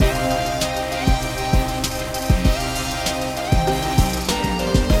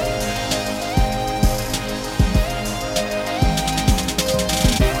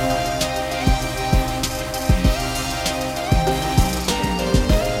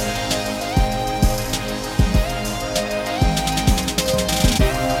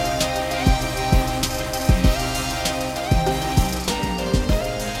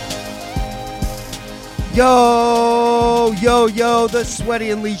Yo, the Sweaty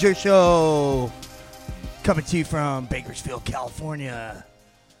and Leisure Show. Coming to you from Bakersfield, California.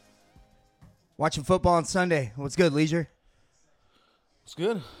 Watching football on Sunday. What's good, Leisure? It's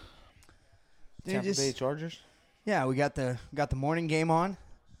good. Dude, Tampa Bay Chargers. Yeah, we got the morning game on.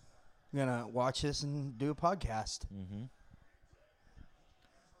 We're gonna watch this and do a podcast. Mm-hmm.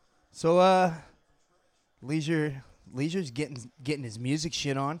 So, Leisure's getting his music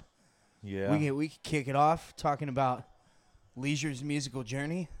shit on. Yeah. We could kick it off talking about Leisure's musical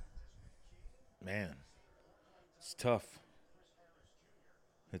journey. Man, it's tough.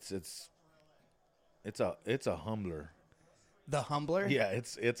 It's a humbler. The Humbler? Yeah,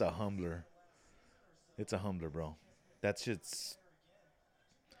 it's a humbler. It's a humbler, bro. That shit's,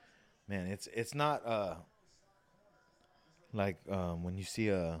 man, it's not like when you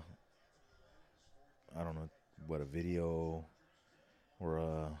see I don't know what, a video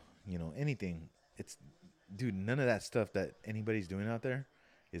or anything. It's, dude, none of that stuff that anybody's doing out there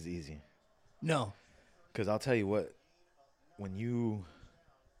is easy. No. Because I'll tell you what, when you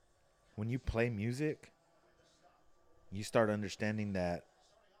play music, you start understanding that,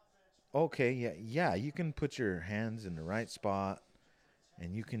 okay, yeah, you can put your hands in the right spot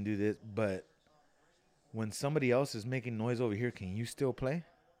and you can do this, but when somebody else is making noise over here, can you still play?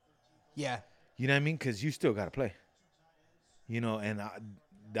 Yeah. You know what I mean? Because you still got to play. And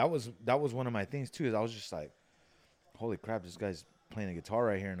that was one of my things, too, is I was just like, holy crap, this guy's playing a guitar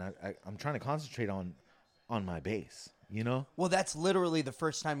right here, and I'm trying to concentrate on my bass, Well, that's literally the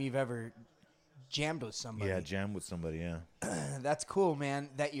first time you've ever jammed with somebody. Yeah, jammed with somebody, yeah. That's cool, man,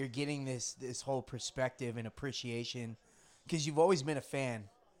 that you're getting this whole perspective and appreciation, because you've always been a fan.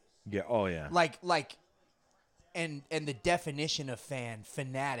 Yeah, oh, yeah. Like, and the definition of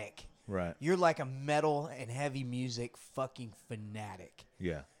fanatic. Right. You're like a metal and heavy music fucking fanatic.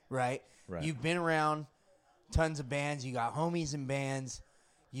 Yeah. Right? Right. You've been around tons of bands. You got homies in bands.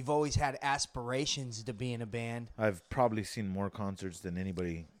 You've always had aspirations to be in a band. I've probably seen more concerts than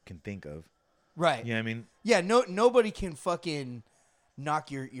anybody can think of. Right. Yeah, I mean. Yeah, nobody can fucking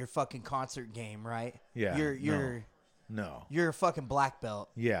knock your fucking concert game, right? Yeah. No. You're a fucking black belt.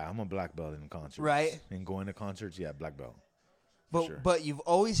 Yeah, I'm a black belt in concerts. Right. And going to concerts, yeah, black belt. But you've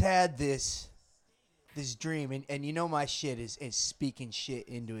always had this dream, and my shit is speaking shit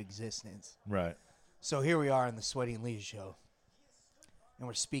into existence. Right. So here we are in the Sweaty and Leisure Show, and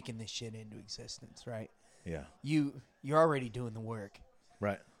we're speaking this shit into existence, right? Yeah. You're already doing the work.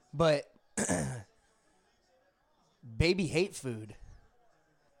 Right. But baby hate food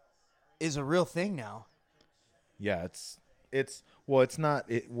is a real thing now. Yeah, it's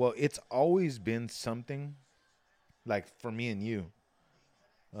always been something, like for me and you.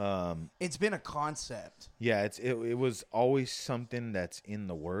 It's been a concept. Yeah, it was always something that's in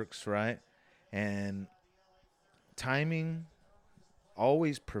the works, right? And timing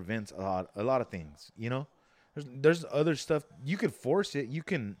always prevents a lot of things, There's other stuff. You could force it, you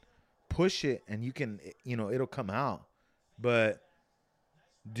can push it, and you can, it'll come out. But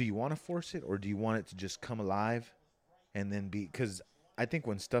do you want to force it, or do you want it to just come alive and then be? Because I think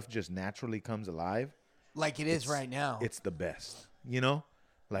when stuff just naturally comes alive, like it is right now, it's the best,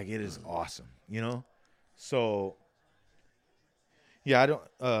 Like it is awesome, So yeah,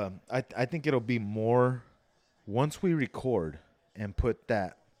 I think it'll be more once we record and put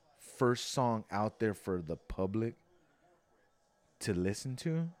that first song out there for the public to listen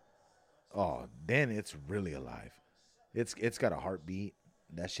to. Oh, then it's really alive. It's got a heartbeat.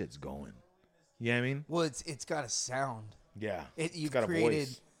 That shit's going. You know what I mean? Well, it's got a sound. Yeah. You've got created, a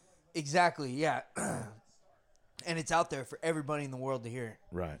voice. Exactly, yeah. And it's out there for everybody in the world to hear.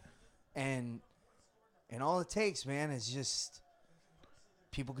 Right. And all it takes, man, is just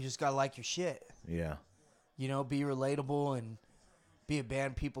people just gotta like your shit. Yeah. Be relatable and be a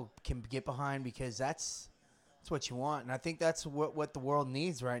band people can get behind, because that's what you want. And I think that's what the world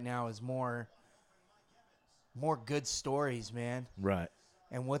needs right now is more good stories, man. Right.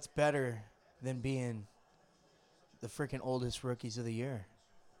 And what's better than being the freaking oldest rookies of the year?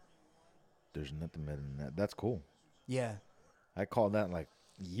 There's nothing better than that. That's cool. Yeah. I called that like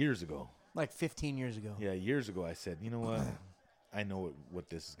years ago. Like 15 years ago. Yeah, years ago I said, you know what? I know what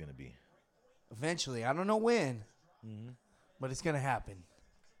this is going to be. Eventually. I don't know when, but it's going to happen.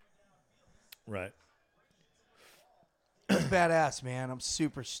 Right. It's badass, man. I'm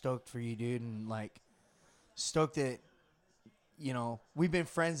super stoked for you, dude. And, stoked that, we've been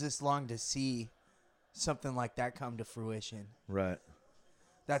friends this long to see something like that come to fruition. Right.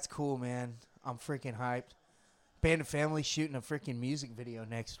 That's cool, man. I'm freaking hyped. Band of Family shooting a freaking music video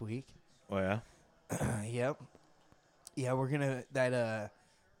next week. Oh, yeah? Yep. Yeah, we're going to, that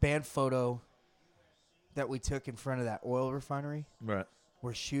band photo that we took in front of that oil refinery, Right.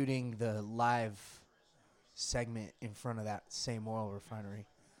 we're shooting the live segment in front of that same oil refinery.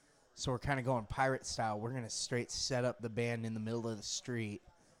 So we're kind of going pirate style. We're going to straight set up the band in the middle of the street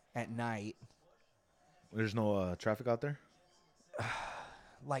at night. There's no traffic out there?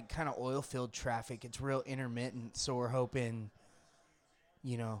 Like kind of oil field traffic. It's real intermittent. So we're hoping,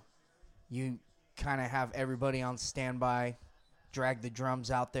 you kind of have everybody on standby, drag the drums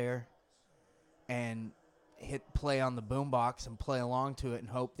out there, and hit play on the boombox and play along to it and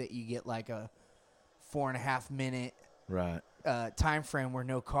hope that you get like a 4.5 minute Right. time frame where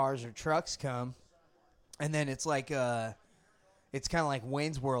no cars or trucks come. And then it's like it's kind of like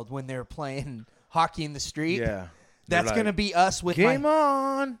Wayne's World when they're playing hockey in the street. Yeah. That's like, going to be us with game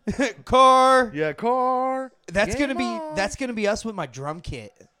on. car. Yeah, car. That's game going to be us with my drum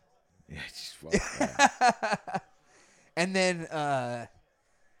kit. Yeah, just fuck. And then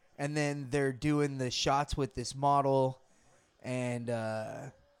they're doing the shots with this model and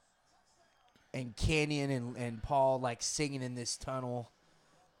Canyon and Paul like singing in this tunnel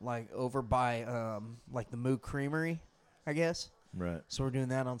like over by like the Moo Creamery, I guess. Right. So we're doing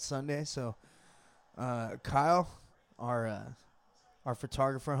that on Sunday. So Kyle, our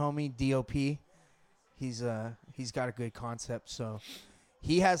photographer homie, DOP, he's got a good concept. So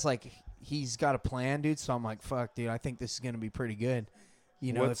he's got a plan, dude. So I'm like, fuck, dude, I think this is gonna be pretty good.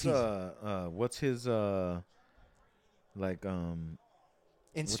 What's his Instagram? what's his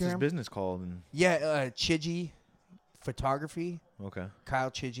business called? Yeah, Chidgey Photography. Okay. Kyle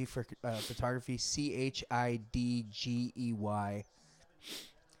Chidgey for Photography. CHIDGEY.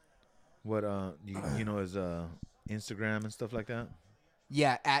 What you know his Instagram and stuff like that?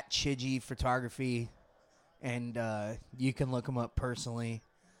 Yeah, at Chidgey Photography, and you can look him up personally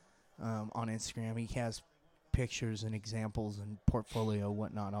on Instagram. He has pictures and examples and portfolio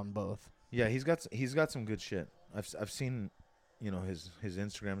whatnot on both. Yeah, he's got some good shit. I've seen, his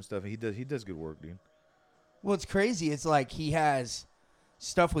Instagram and stuff. He does good work, dude. Well, it's crazy. It's like he has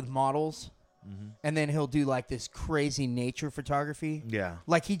stuff with models, and then he'll do like this crazy nature photography. Yeah.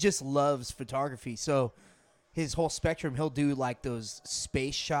 Like he just loves photography. So his whole spectrum, he'll do like those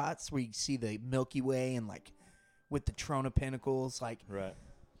space shots where you see the Milky Way and like with the Trona pinnacles. Like, right.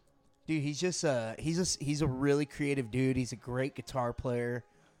 Dude, he's a really creative dude. He's a great guitar player.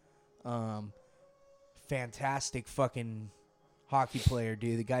 Fantastic fucking hockey player,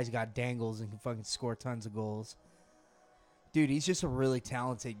 dude. The guy's got dangles and can fucking score tons of goals. Dude, he's just a really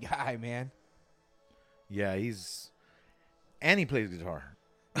talented guy, man. Yeah, he plays guitar.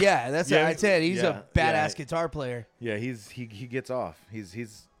 Yeah, that's what I said. He's a badass yeah. guitar player. Yeah, he gets off.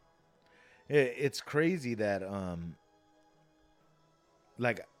 It's crazy that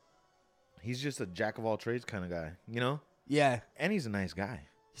like he's just a jack of all trades kind of guy, Yeah. And he's a nice guy.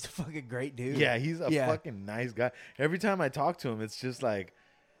 He's a fucking great dude. Yeah, he's a fucking nice guy. Every time I talk to him, it's just like,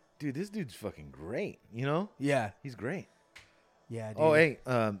 dude, this dude's fucking great, Yeah. He's great. Yeah, dude. Oh, hey,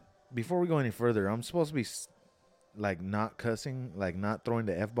 before we go any further, I'm supposed to be like not cussing, like not throwing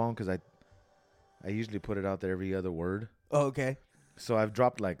the F-bomb because I usually put it out there every other word. Oh, okay. So I've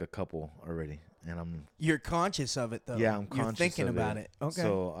dropped like a couple already, and You're conscious of it though. Yeah, I'm conscious. You're thinking of about it. Okay.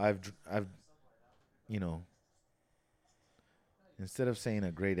 So I've instead of saying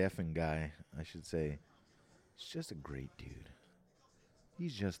a great effing guy, I should say he's just a great dude.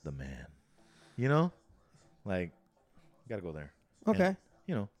 He's just the man. Like gotta go there. Okay.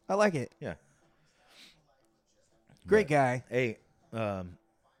 And, I like it. yeah. Great guy. Hey,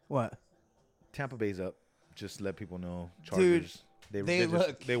 What? Tampa Bay's up. Just to let people know. Chargers. Dude, They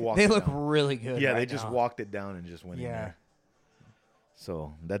look really good. Yeah, right they just now. walked it down and just went in Yeah. there.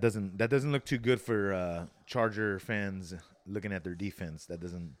 So that doesn't look too good for Charger fans looking at their defense. That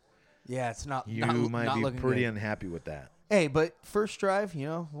doesn't. Yeah, it's not. You might not be looking pretty good. unhappy with that. Hey, but first drive,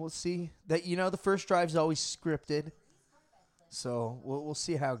 we'll see. That the first drive's always scripted, so we'll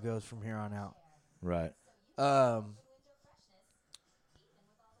see how it goes from here on out. Right.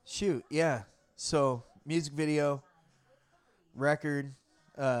 Shoot, yeah. So music video, record,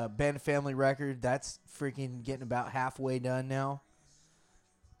 band family record. That's freaking getting about halfway done now.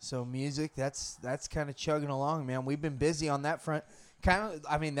 So music, that's kind of chugging along, man. We've been busy on that front.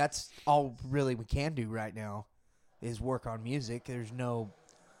 That's all really we can do right now is work on music. There's no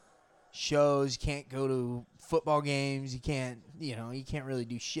shows. You can't go to football games. You can't really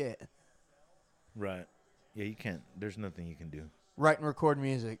do shit. Right. Yeah, you can't. There's nothing you can do. Write and record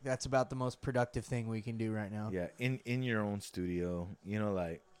music. That's about the most productive thing we can do right now. Yeah, in your own studio,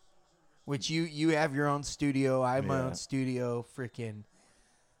 like. Which you have your own studio. I have my Yeah. own studio. Freaking.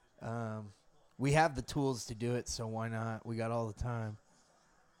 We have the tools to do it, so why not? We got all the time.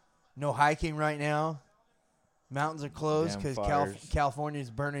 No hiking right now. Mountains are closed Damn because fires. California's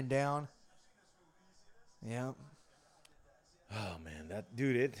burning down. Yeah. Oh man, that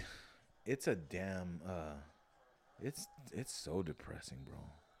dude, it's a damn it's so depressing, bro.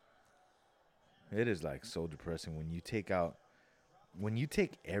 It is like so depressing when you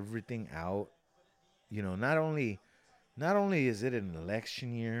take everything out, you know, not only is it an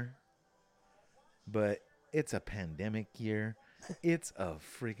election year, but it's a pandemic year. It's a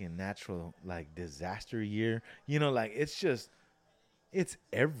freaking natural like disaster year. You know, like it's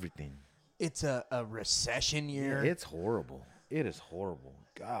everything. It's a recession year. Yeah, it's horrible. It is horrible.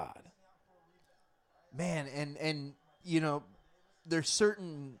 God. Man, and you know, there's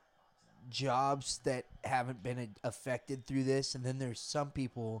certain jobs that haven't been affected through this, and then there's some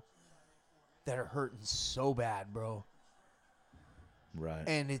people that are hurting so bad, bro. Right.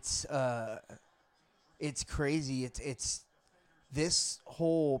 And it's crazy. It's this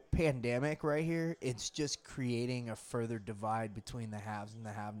whole pandemic right here. It's just creating a further divide between the haves and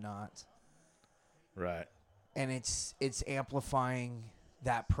the have-nots. Right. And it's amplifying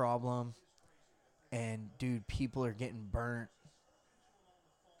that problem. And dude, people are getting burnt.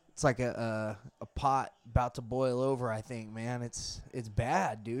 It's like a pot about to boil over, I think, man. It's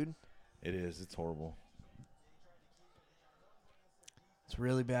bad, dude. It is. It's horrible. It's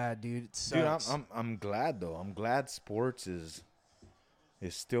really bad, dude. It sucks. Dude, I'm glad though. I'm glad sports is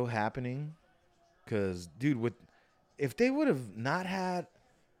still happening, cuz dude, if they would have not had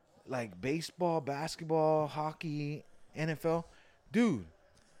like baseball, basketball, hockey, NFL, dude,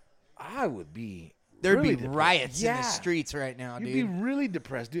 I would be There'd really be depressed. riots in the Yeah. streets right now, You'd dude. be really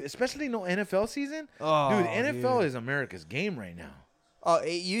depressed, dude. Especially no NFL season. Oh, dude, NFL dude. is America's game right now. Oh,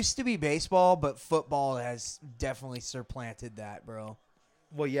 it used to be baseball, but football has definitely supplanted that, bro.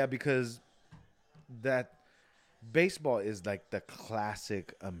 Well, yeah, because that baseball is like the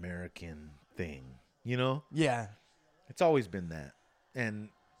classic American thing, you know? Yeah. It's always been that. And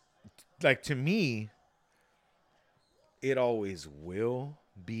like to me, it always will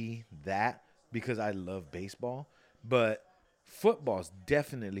be that because I love baseball, but football's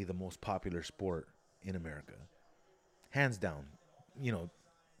definitely the most popular sport in America. Hands down. You know,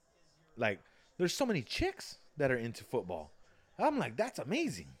 like there's so many chicks that are into football. I'm like, that's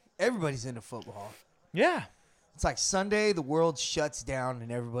amazing. Everybody's into football. Yeah. It's like Sunday, the world shuts down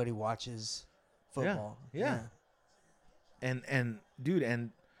and everybody watches football. Yeah. And dude,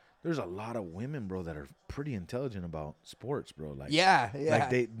 and there's a lot of women, bro, that are pretty intelligent about sports, bro. Like Yeah.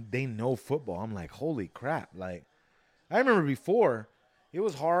 like they know football. I'm like, holy crap. Like I remember before, it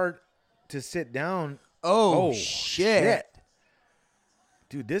was hard to sit down. Oh, shit.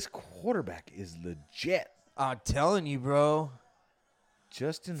 Dude, this quarterback is legit. I'm telling you, bro.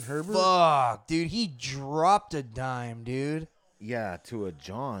 Justin Herbert? Fuck, dude. He dropped a dime, dude. Yeah, to a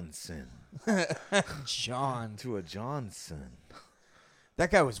Johnson. John. To a Johnson.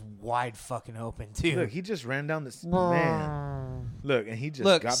 That guy was wide fucking open, too. Look, he just ran down this man. Look, and he just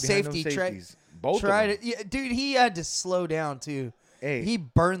got behind safety, those safeties. Both tried of them. it. Yeah, dude, he had to slow down, too. Hey. He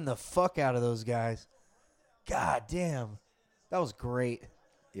burned the fuck out of those guys. God damn. That was great.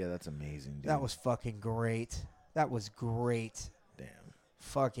 Yeah, that's amazing, dude. That was fucking great. That was great. Damn.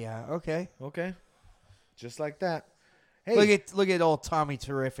 Fuck yeah. Okay. Okay. Just like that. Hey, Look at old Tommy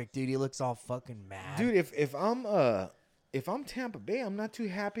Terrific, dude. He looks all fucking mad. dude, if I'm Tampa Bay, I'm not too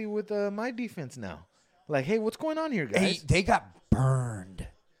happy with my defense now. Like, hey, what's going on here, guys? Hey, they got burned.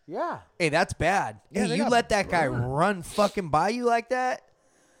 Yeah. Hey, that's bad. Yeah, Hey, they you got let that guy burned. run fucking by you like that?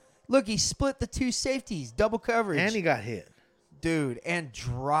 Look, he split the two safeties, double coverage. And he got hit. Dude, and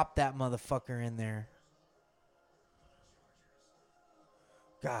dropped that motherfucker in there.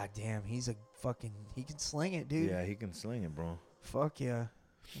 God damn, he can sling it, dude. Yeah, he can sling it, bro. Fuck yeah.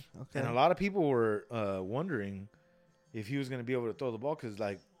 Okay. And a lot of people were wondering if he was going to be able to throw the ball because,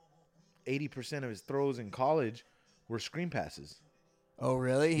 like, 80% of his throws in college were screen passes. Oh,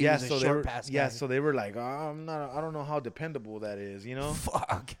 really? He Yeah, was a so they short were. pass guy. Yeah, so they were like, I don't know how dependable that is, you know?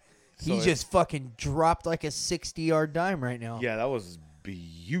 Fuck. So He just fucking dropped like a 60-yard dime right now. Yeah, that was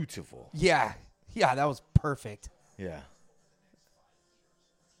beautiful. Yeah. Yeah, that was perfect. Yeah.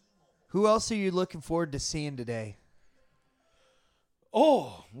 Who else are you looking forward to seeing today?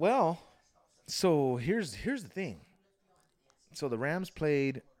 Oh, well, so here's the thing. So the Rams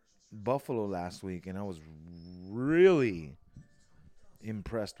played Buffalo last week, and I was really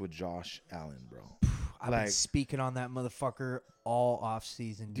impressed with Josh Allen, bro. I've been speaking on that motherfucker all off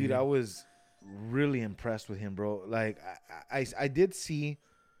season, dude. Dude, I was really impressed with him, bro. Like, I did see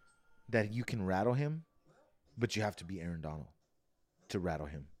that you can rattle him, but you have to be Aaron Donald to rattle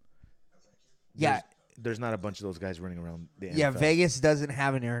him. Yeah. there's not a bunch of those guys running around the NFL. Yeah, Vegas doesn't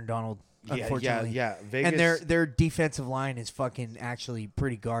have an Aaron Donald, unfortunately. Yeah. Vegas, and their defensive line is fucking actually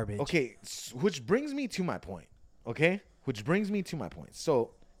pretty garbage. Okay, which brings me to my point.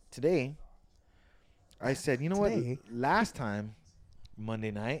 So today, I said, you know what? Last time,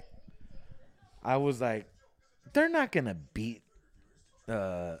 Monday night, I was like, they're not gonna beat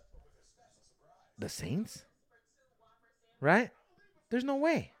the Saints, right? There's no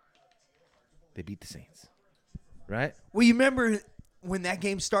way. They beat the Saints, right? Well, you remember when that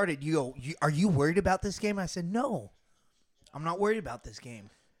game started, you go, are you worried about this game? I said, no, I'm not worried about this game.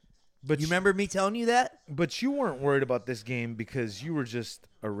 But you remember me telling you that? But you weren't worried about this game because you were just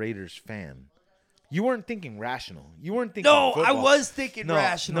a Raiders fan. You weren't thinking rational. You weren't thinking football. I was thinking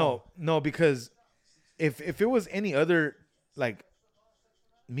rational. No, because if it was any other like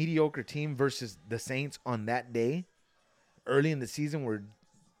mediocre team versus the Saints on that day, early in the season where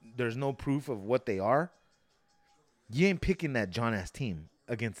there's no proof of what they are, you ain't picking that John-ass team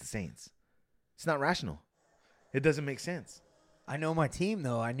against the Saints. It's not rational. It doesn't make sense. I know my team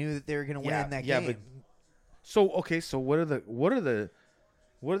though. I knew that they were going to win that game. Yeah, but so what are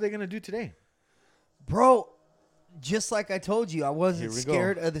they going to do today? Bro, just like I told you, I wasn't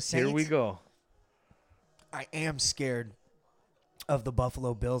scared of the Saints. Here we go. I am scared of the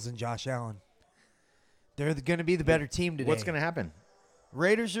Buffalo Bills and Josh Allen. They're going to be the better team today. What's going to happen?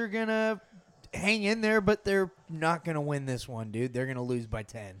 Raiders are going to hang in there, but they're not going to win this one, dude. They're going to lose by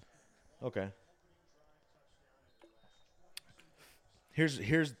 10. Okay. Here's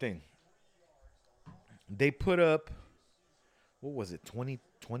the thing. They put up, what was it,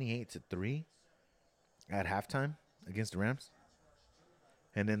 28-3 at halftime against the Rams.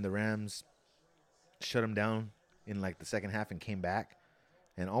 And then the Rams shut them down in like the second half and came back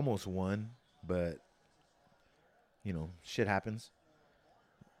and almost won, but you know, shit happens.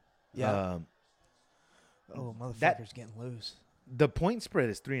 Yeah. Motherfucker's getting loose. The point spread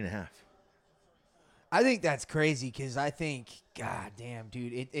is 3.5. I think that's crazy because I think, god damn,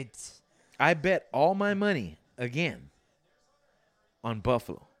 dude, it's. I bet all my money again on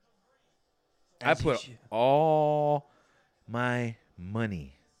Buffalo. I put all my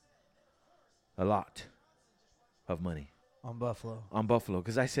money, a lot of money on Buffalo.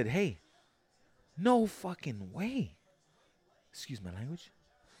 Because I said, hey, no fucking way. Excuse my language.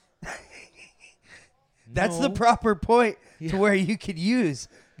 That's the proper point to where you could use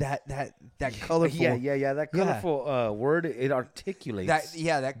that colorful. Yeah. That colorful word, it articulates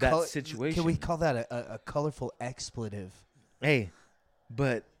that situation. Can we call that a colorful expletive? Hey,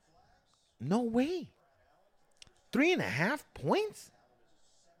 but no way. 3.5 points?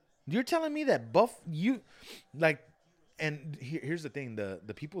 You're telling me that and here's the thing,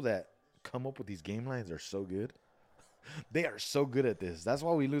 the people that come up with these game lines are so good. They are so good at this. That's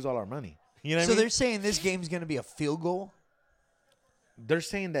why we lose all our money. You know what I mean? So they're saying this game's going to be a field goal? They're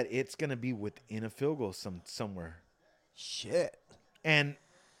saying that it's going to be within a field goal somewhere. Shit. And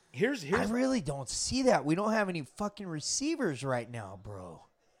here's I really don't see that. We don't have any fucking receivers right now, bro.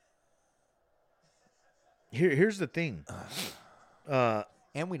 Here's the thing. And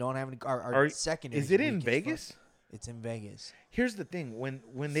we don't have any our secondary. Is it in Vegas? It's in Vegas. Here's the thing.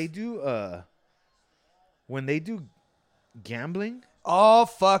 When they do gambling. Oh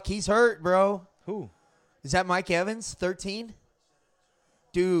fuck, he's hurt, bro. Who? Is that Mike Evans? 13?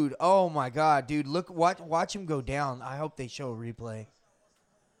 Dude, oh my god, dude. Watch him go down. I hope they show a replay.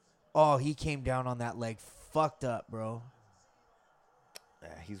 Oh, he came down on that leg. Fucked up, bro. Yeah,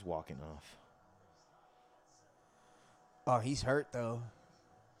 he's walking off. Oh, he's hurt though.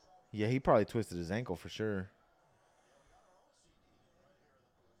 Yeah, he probably twisted his ankle for sure.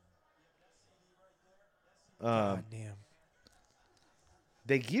 God damn.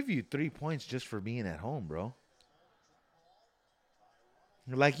 They give you 3 points just for being at home, bro.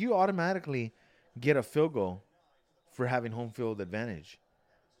 Like, you automatically get a field goal for having home field advantage.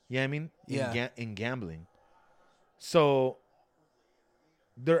 You know what I mean? In gambling. So,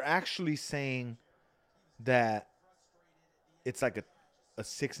 they're actually saying that it's like a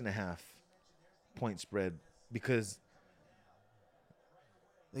 6.5 point spread because.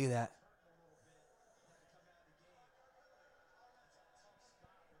 Look at that.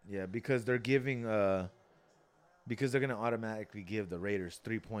 Yeah, because they're giving because they're going to automatically give the Raiders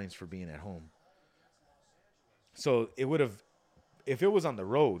 3 points for being at home. So it would have, if it was on the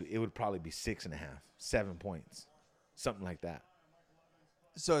road, it would probably be 6.5, 7 points, something like that.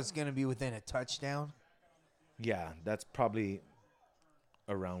 So it's going to be within a touchdown? Yeah, that's probably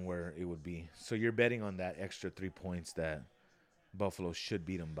around where it would be. So you're betting on that extra 3 points that Buffalo should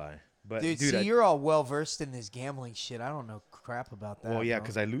beat them by. But dude, you're all well versed in this gambling shit. I don't know crap about that. Well, yeah,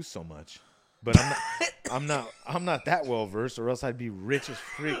 because I lose so much. But I'm not that well versed, or else I'd be rich as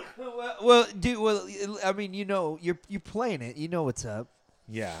freak. Well, dude. Well, I mean, you're playing it. You know what's up.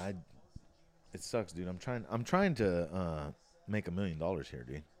 Yeah, it sucks, dude. I'm trying to make $1 million here,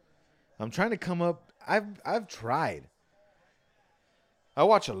 dude. I'm trying to come up. I've tried. I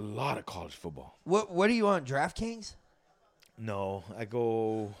watch a lot of college football. What are you on, DraftKings? No, I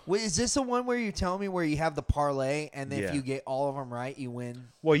go. Wait, is this the one where you're telling me where you have the parlay and if Yeah. you get all of them right, you win?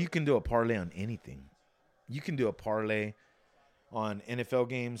 Well, you can do a parlay on anything. You can do a parlay on NFL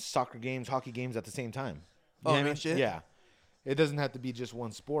games, soccer games, hockey games at the same time. You know what I mean? Shit? Yeah. It doesn't have to be just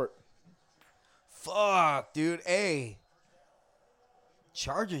one sport. Fuck, dude. Hey.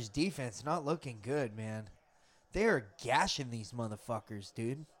 Chargers defense not looking good, man. They are gashing these motherfuckers,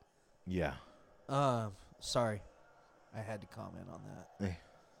 dude. Yeah. Sorry. I had to comment on that. Hey,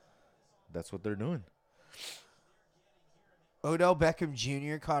 that's what they're doing. Odell Beckham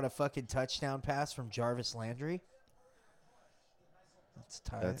Jr. caught a fucking touchdown pass from Jarvis Landry. That's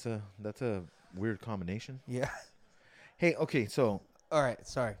tight. That's a weird combination. Yeah. Hey, okay, so All right,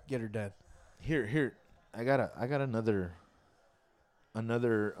 sorry. Get her done. here I got another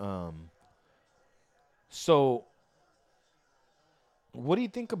so what do you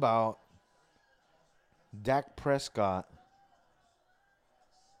think about Dak Prescott?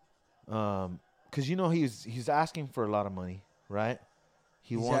 Because he's asking for a lot of money, right?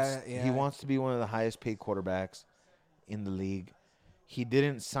 He wants to be one of the highest paid quarterbacks in the league. He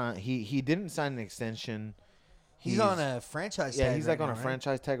didn't sign an extension. He's on a franchise tag. Yeah, he's right like on now, a right?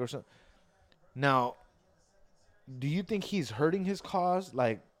 franchise tag or something. Now, do you think he's hurting his cause?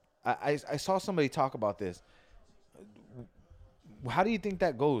 Like, I saw somebody talk about this. How do you think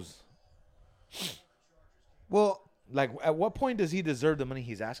that goes? Well, Like, at what point does he deserve the money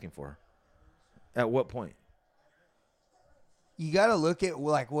he's asking for? At what point? you got to look at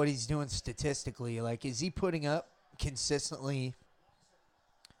like what he's doing statistically. Like, is he putting up consistently?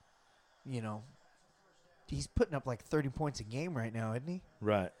 He's putting up like 30 points a game right now, isn't he?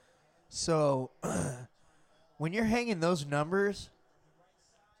 Right. So, when you're hanging those numbers,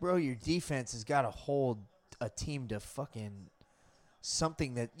 bro, your defense has got to hold a team to fucking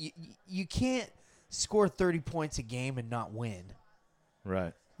something that you can't score 30 points a game and not win.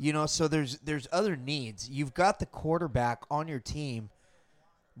 Right. So there's other needs. You've got the quarterback on your team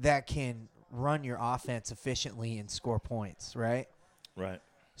that can run your offense efficiently and score points, right? Right.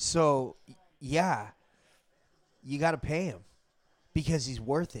 So, yeah, you got to pay him because he's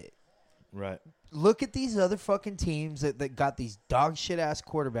worth it. Right. Look at these other fucking teams that got these dog shit ass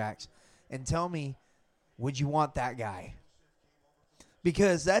quarterbacks and tell me, would you want that guy?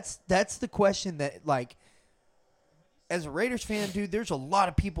 Because that's the question that, like, as a Raiders fan, dude, there's a lot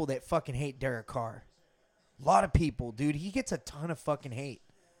of people that fucking hate Derek Carr. A lot of people, dude. He gets a ton of fucking hate.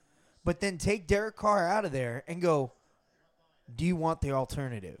 But then take Derek Carr out of there and go, do you want the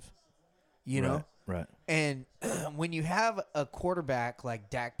alternative? You know? Right. And when you have a quarterback like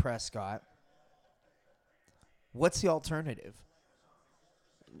Dak Prescott, what's the alternative?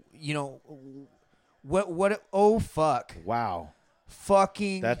 What? Oh, fuck. Wow.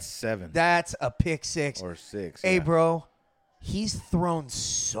 Fucking. That's 7. That's a pick 6. Or 6. Hey, yeah. bro. He's thrown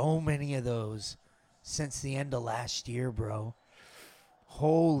so many of those since the end of last year, bro.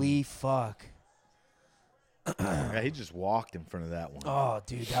 Holy fuck. Yeah, he just walked in front of that one. Oh,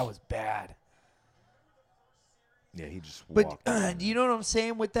 dude, that was bad. Yeah, he just But walked. do you know what I'm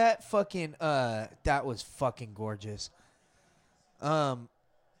saying with that? Fucking that was fucking gorgeous. Dude,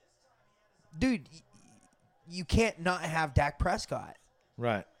 you can't not have Dak Prescott.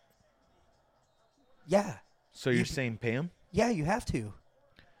 Right. Yeah. So you're saying pay him? Yeah, you have to.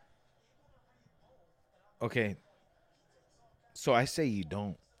 Okay. So I say you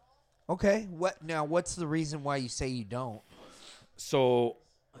don't. Okay. What's the reason why you say you don't? So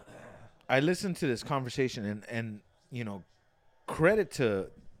I listened to this conversation and credit to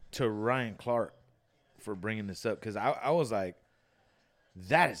Ryan Clark for bringing this up, because I was like,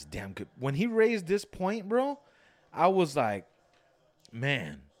 that is damn good. When he raised this point, bro, I was like,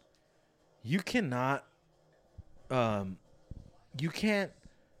 man, you cannot you can't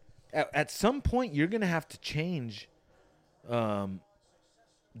at some point you're gonna have to change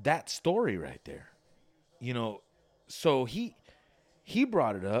that story right there. So he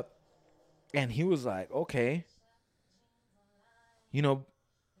brought it up and he was like, okay, you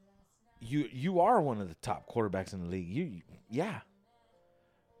are one of the top quarterbacks in the league. Yeah.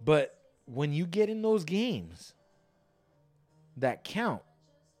 But when you get in those games that count,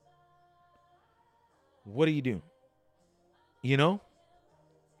 what do you do?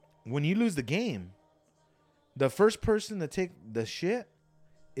 When you lose the game, the first person to take the shit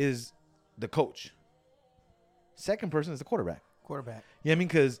is the coach. Second person is the quarterback. Quarterback. Yeah, I mean,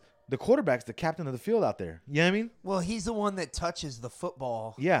 because the quarterback's the captain of the field out there. Yeah, I mean. Well, he's the one that touches the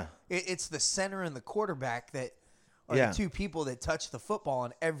football. Yeah. It's the center and the quarterback that are Yeah. the two people that touch the football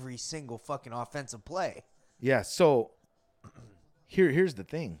on every single fucking offensive play. Yeah. So here's the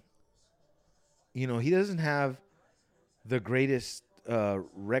thing. You know, he doesn't have the greatest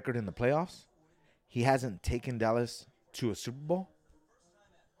record in the playoffs. He hasn't taken Dallas to a Super Bowl.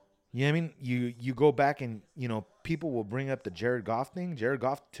 You know what I mean? You go back and, you know, people will bring up the Jared Goff thing. Jared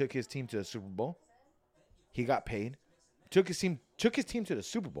Goff took his team to the Super Bowl. He got paid. Took his team to the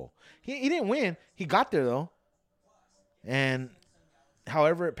Super Bowl. He didn't win. He got there, though. And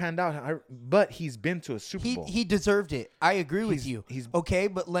however it panned out, but he's been to a Super Bowl. He deserved it. I agree with you. He's okay,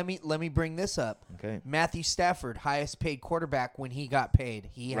 but let me bring this up. Okay. Matthew Stafford, highest paid quarterback when he got paid.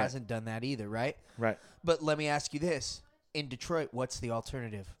 He Right. hasn't done that either, right? Right. But let me ask you this. In Detroit, what's the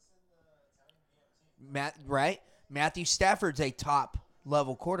alternative? Matthew Stafford's a top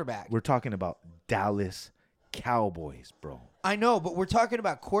level quarterback. We're talking about Dallas Cowboys, bro. I know, but we're talking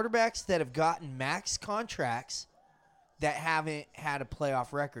about quarterbacks that have gotten max contracts that haven't had a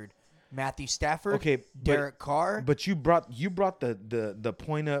playoff record. Matthew Stafford, Okay, Derek Carr. But you brought the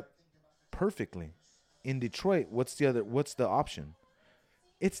point up perfectly. In Detroit, what's the option?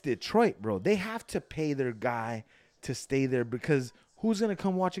 It's Detroit, bro. They have to pay their guy to stay there because who's going to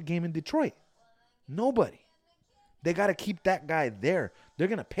come watch a game in Detroit? Nobody. They got to keep that guy there. They're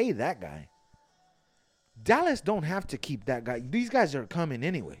going to pay that guy. Dallas don't have to keep that guy. These guys are coming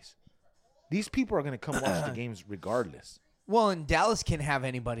anyways. These people are going to come watch the games regardless. Well, and Dallas can have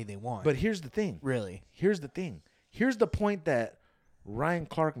anybody they want. But here's the thing. Really? Here's the thing. Here's the point that Ryan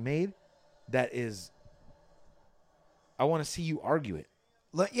Clark made that is, I want to see you argue it.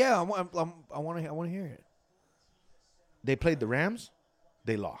 Yeah, I want to hear it. They played the Rams.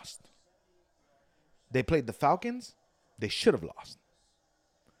 They lost. They played the Falcons. They should have lost.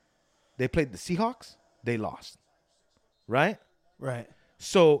 They played the Seahawks. They lost. Right? Right.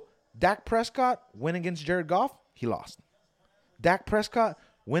 So Dak Prescott went against Jared Goff. He lost. Dak Prescott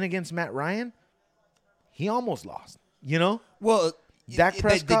went against Matt Ryan. He almost lost. You know? Well, Dak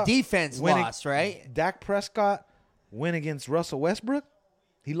Prescott the defense lost, right? Dak Prescott went against Russell Westbrook.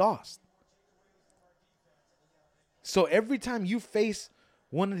 He lost. So every time you face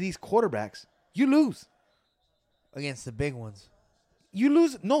one of these quarterbacks, you lose. Against the big ones. You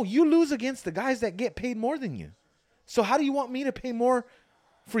lose. No, you lose against the guys that get paid more than you. So how do you want me to pay more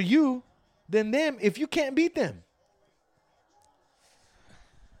for you than them if you can't beat them?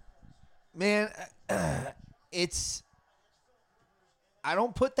 Man, it's... I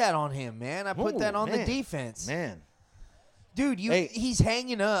don't put that on him, man. I put that on the defense. Man. Dude, he's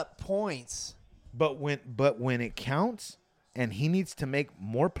hanging up points. But when it counts and he needs to make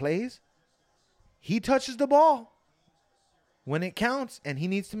more plays, he touches the ball. When it counts and he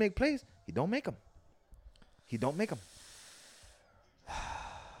needs to make plays, he don't make them. He don't make them.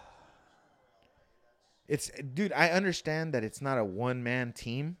 Dude, I understand that it's not a one-man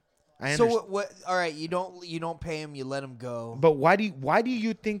team. So what? All right, you don't pay him, you let him go. But why do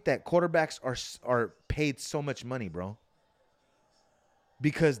you think that quarterbacks are paid so much money, bro?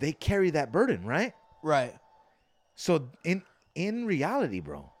 Because they carry that burden, right? Right. So in reality,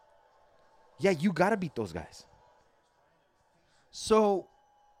 bro, yeah, you gotta beat those guys. So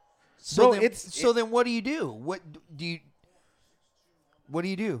bro, then what do you do? What do you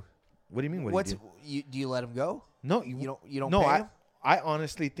do? What do you mean? Do you let him go? No, you don't. No, pay him? I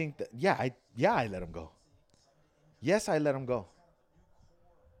honestly think that I let him go. Yes, I let him go.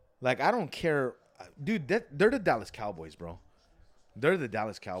 Like I don't care, dude. They're the Dallas Cowboys, bro. They're the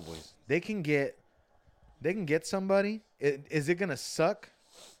Dallas Cowboys. They can get somebody. Is it gonna suck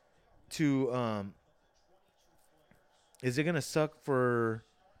to Is it gonna suck for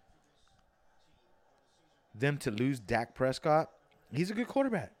them to lose Dak Prescott? He's a good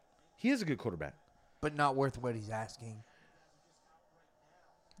quarterback. He is a good quarterback, but not worth what he's asking.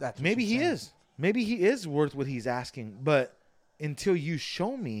 Maybe he is. Maybe he is worth what he's asking. But until you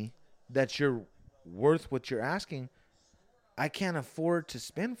show me that you're worth what you're asking, I can't afford to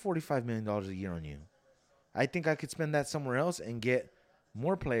spend $45 million a year on you. I think I could spend that somewhere else and get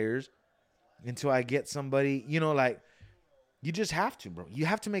more players until I get somebody, like you just have to, bro. You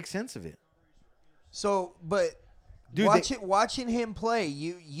have to make sense of it. So, but dude, watching him play,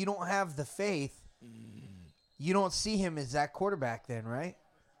 you don't have the faith. You don't see him as that quarterback then, right?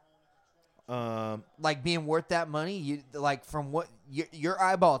 Like being worth that money, you like from what your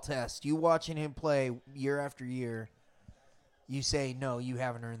eyeball test, you watching him play year after year, you say no, you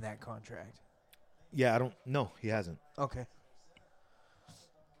haven't earned that contract. Yeah, I don't. No, he hasn't. Okay.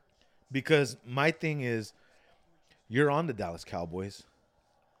 Because my thing is, you're on the Dallas Cowboys.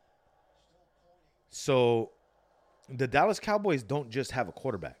 So the Dallas Cowboys don't just have a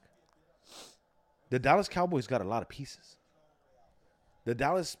quarterback. The Dallas Cowboys got a lot of pieces. The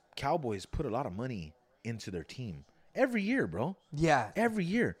Dallas Cowboys put a lot of money into their team every year, bro. Yeah. Every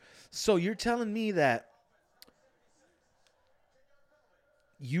year. So you're telling me that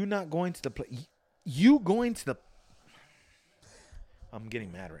you not going to the play, you going to the, I'm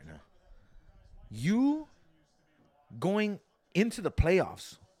getting mad right now. You going into the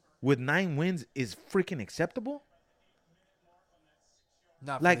playoffs with 9 wins is freaking acceptable?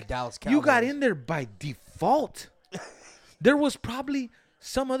 Not for Like, the Dallas Cowboys. you got in there by default. There was probably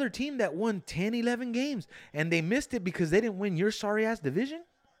some other team that won 10, 11 games, and they missed it because they didn't win your sorry-ass division?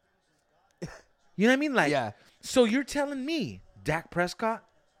 You know what I mean? Like, yeah. So you're telling me, Dak Prescott,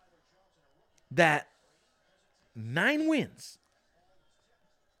 that 9 wins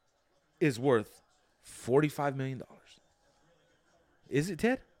is worth $45 million. Is it,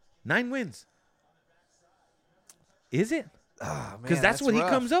 Ted? 9 wins. Is it? Oh, Because that's what rough. he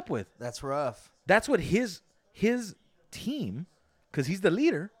comes up with. That's rough. That's what his team, because he's the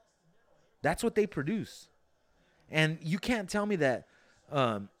leader, that's what they produce. And you can't tell me that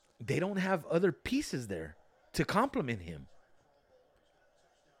they don't have other pieces there to complement him.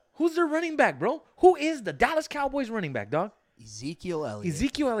 Who's their running back, bro? Who is the Dallas Cowboys running back, dog? Ezekiel Elliott.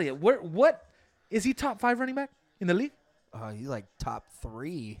 Ezekiel Elliott. What is he, top 5 running back in the league? He's like top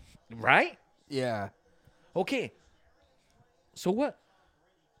 3. Right? Yeah. Okay. So what?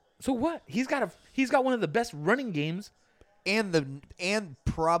 He's got one of the best running games And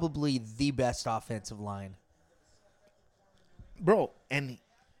probably the best offensive line. bro, and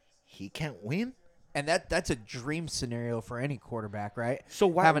he can't win. And that's a dream scenario for any quarterback, right? So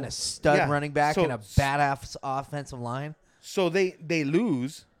why having a stud yeah, running back so- and a badass offensive line? So they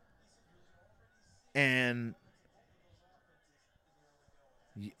lose, and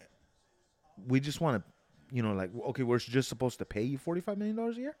we just want to, like, okay, we're just supposed to pay you $45 million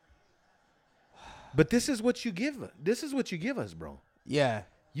a year. But this is what you give. This is what you give us, bro. Yeah.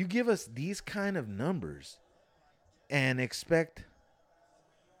 You give us these kind of numbers, and expect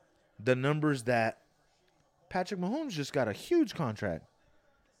the numbers that Patrick Mahomes just got a huge contract.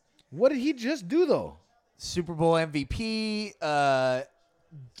 What did he just do, though? Super Bowl MVP,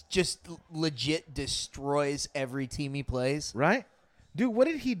 just legit destroys every team he plays. Right? Dude, what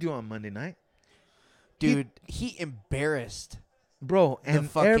did he do on Monday night? Dude, he embarrassed Bro, the and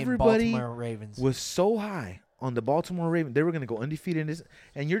fucking everybody Baltimore Ravens. was so high on the Baltimore Ravens. They were going to go undefeated in this.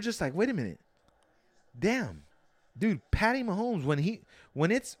 And you're just like, wait a minute. Damn. Dude, Patty Mahomes,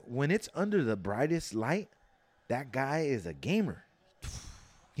 when it's under the brightest light, that guy is a gamer.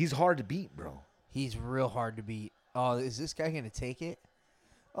 He's hard to beat, bro. He's real hard to beat. Oh, is this guy going to take it?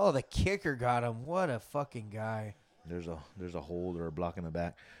 Oh, the kicker got him. What a fucking guy. There's a hold or a block in the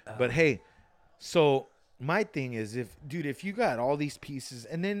back. But hey, so my thing is, if you got all these pieces,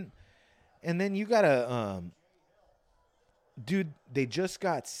 and then you got a dude, they just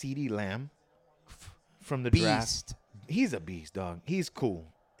got CeeDee Lamb from the draft. Beast. He's a beast, dog. He's cool.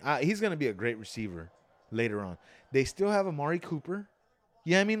 He's gonna be a great receiver later on. They still have Amari Cooper.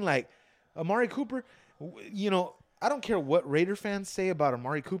 Yeah, I mean, like, Amari Cooper. I don't care what Raider fans say about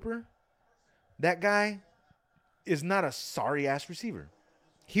Amari Cooper. That guy is not a sorry-ass receiver.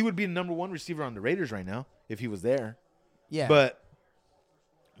 He would be the number 1 receiver on the Raiders right now if he was there. Yeah.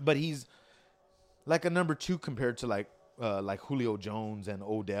 But he's like a number 2 compared to like Julio Jones and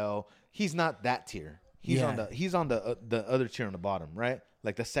Odell. He's not that tier. He's on the other tier on the bottom, right?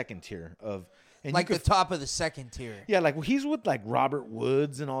 Like the second tier of, and like the top of the second tier. Yeah, like he's with like Robert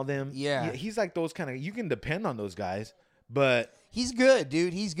Woods and all them. Yeah. He's like those kind of, you can depend on those guys, but He's good,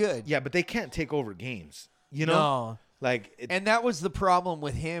 dude. He's good. yeah, but they can't take over games. No. Like, And that was the problem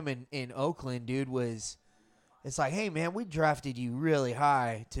with him in Oakland, dude, was it's like, hey, man, we drafted you really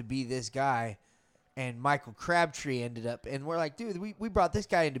high to be this guy. And Michael Crabtree ended up, and we're like, dude, we brought this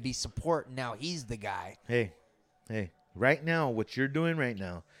guy in to be support, and now he's the guy. hey, right now, what you're doing right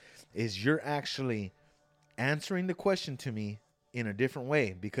now is you're actually answering the question to me in a different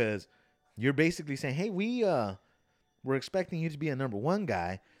way, because you're basically saying, hey, we're expecting you to be a number 1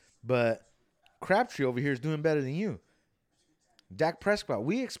 guy, but Crabtree over here is doing better than you. Dak Prescott,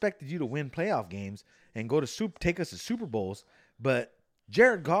 we expected you to win playoff games and take us to Super Bowls, but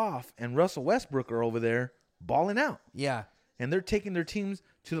Jared Goff and Russell Westbrook are over there balling out. Yeah. And they're taking their teams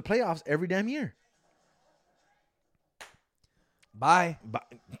to the playoffs every damn year. Bye.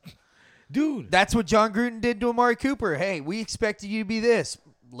 Dude. That's what John Gruden did to Amari Cooper. Hey, we expected you to be this.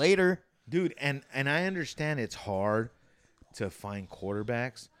 Later. Dude, and I understand it's hard to find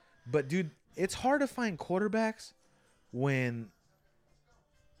quarterbacks, But dude, it's hard to find quarterbacks when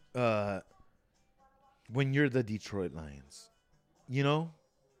you're the Detroit Lions. You know?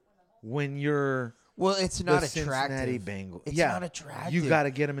 When you're Well, it's the not Cincinnati attractive. Bengals. It's yeah, not attractive. you got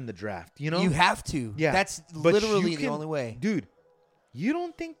to get them in the draft, you know? You have to. Yeah. That's But literally you the can- only way. Dude, you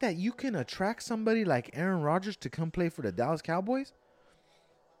don't think that you can attract somebody like Aaron Rodgers to come play for the Dallas Cowboys?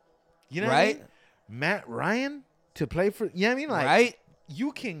 You know what I Right? mean? Matt Ryan to play for, you know what I mean? Like, Right?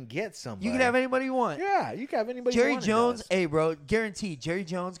 you can get somebody. You can have anybody you want. Yeah, you can have anybody you Jerry want in Jones, Dallas. hey, bro, guaranteed. Jerry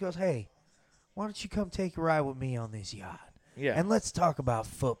Jones goes, hey, why don't you come take a ride with me on this yacht? Yeah. And let's talk about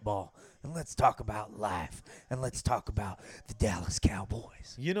football. And let's talk about life. And let's talk about the Dallas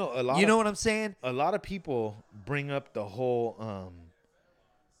Cowboys. You know, What I'm saying? a lot of people bring up the whole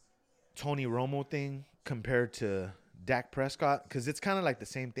Tony Romo thing compared to Dak Prescott because it's kind of like the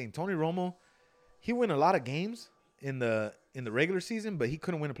same thing. Tony Romo, he won a lot of games in the regular season, but he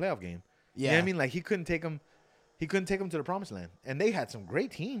couldn't win a playoff game. Yeah. You know what I mean? Like he couldn't take them to the promised land. And they had some great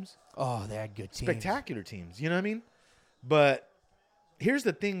teams, Oh, they had good teams. spectacular teams. You know what I mean? But here's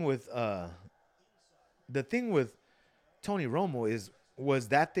the thing with Tony Romo is was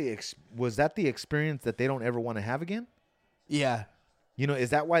that the experience that they don't ever want to have again? Yeah. You know,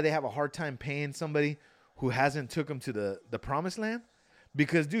 is that why they have a hard time paying somebody who hasn't took them to the promised land?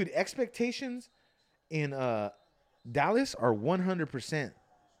 Because, dude, expectations in Dallas are 100%.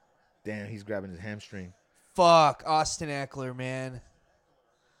 Damn, he's grabbing his hamstring. Fuck Austin Eckler, man.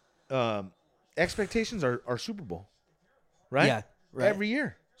 Expectations are Super Bowl, right? Yeah, right. Every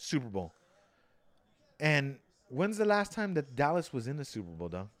year, Super Bowl. And when's the last time that Dallas was in the Super Bowl,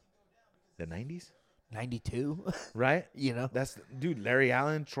 dog? The 90s? 92. Right? You know? That's, dude, Larry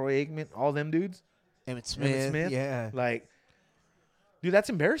Allen, Troy Aikman, all them dudes. Emmitt Smith. Yeah. Like, dude, that's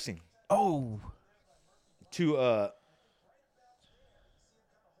embarrassing. Oh.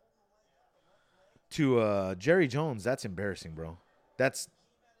 To Jerry Jones, that's embarrassing, bro.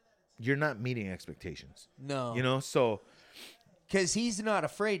 You're not meeting expectations. No. You know, so Because he's not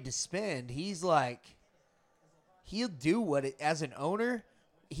afraid to spend. He's like, he'll do what it, as an owner,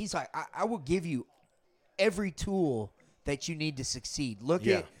 he's like, I will give you every tool that you need to succeed. Look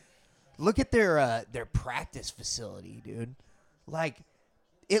at their practice facility, dude. Like,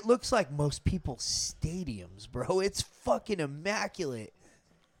 it looks like most people's stadiums, bro. It's fucking immaculate.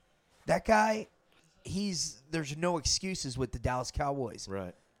 That guy, there's no excuses with the Dallas Cowboys.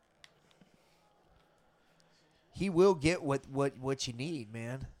 right. He will get what you need,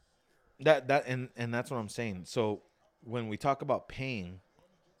 man. And that's what I'm saying. So when we talk about paying,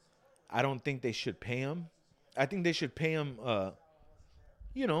 I don't think they should pay him. I think they should pay him,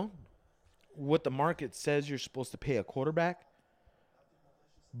 you know, what the market says you're supposed to pay a quarterback.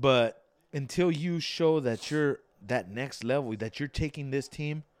 But until you show that you're that next level, that you're taking this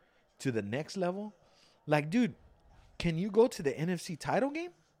team to the next level, like, dude, can you go to the NFC title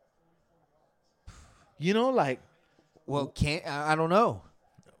game? You know, like, Well, I don't know.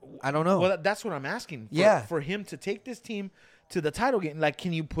 I don't know. well, that's what I'm asking. For him to take this team to the title game, like,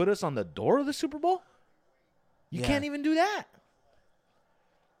 can you put us on the door of the Super Bowl? You Yeah. can't even do that.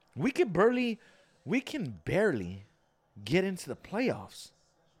 We can barely get into the playoffs.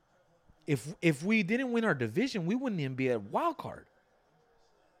 If we didn't win our division, we wouldn't even be a wild card.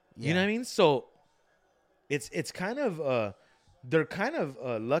 You know what I mean? So it's kind of they're kind of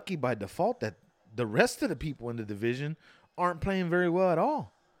lucky by default that the rest of the people in the division aren't playing very well at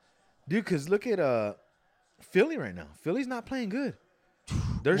all. Dude, because look at Philly right now. Philly's not playing good.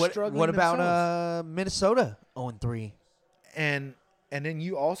 They're struggling. What themselves. about Minnesota 0-3? And then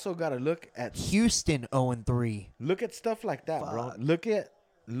you also got to look at Houston 0-3. Look at stuff like that, bro. Fuck.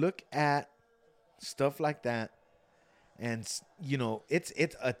 Look at stuff like that, and you know, it's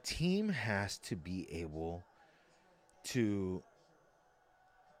a team has to be able to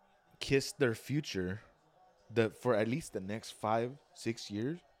kiss their future, for at least the next 5-6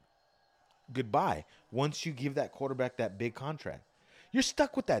 years goodbye. Once you give that quarterback that big contract, you're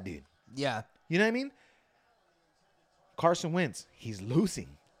stuck with that dude. Yeah. You know what I mean? Carson Wentz, he's losing.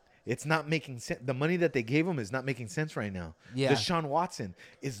 It's not making sense. The money that they gave him is not making sense right now. Yeah. Deshaun Watson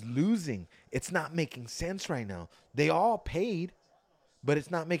is losing. It's not making sense right now. They all paid, but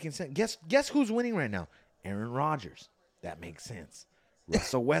it's not making sense. Guess who's winning right now? Aaron Rodgers. That makes sense.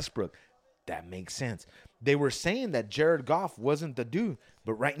 Russell Westbrook. That makes sense. They were saying that Jared Goff wasn't the dude,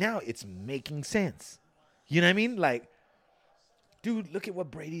 but right now it's making sense. You know what I mean? Like, dude, look at what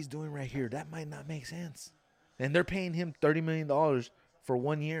Brady's doing right here. That might not make sense. And they're paying him $30 million for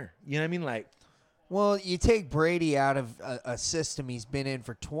 1 year. You know what I mean? Like, Well, you take Brady out of a system he's been in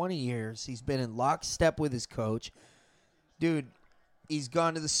for 20 years. He's been in lockstep with his coach. Dude, He's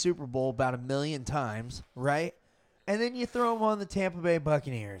gone to the Super Bowl about 1 million times, right? And then you throw him on the Tampa Bay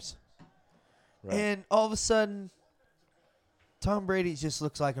Buccaneers. Right. And all of a sudden, Tom Brady just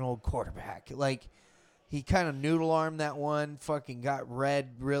looks like an old quarterback. Like, he kind of noodle-armed that one, fucking got red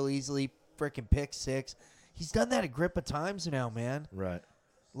real easily, freaking pick six. He's done that a grip of times now, man. Right.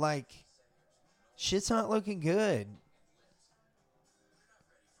 Like, shit's not looking good.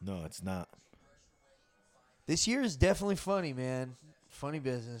 No, it's not. This year is definitely funny, man. Funny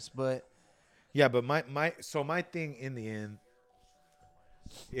business, but Yeah, but my thing in the end,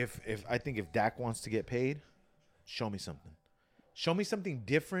 if I think if Dak wants to get paid, show me something. Show me something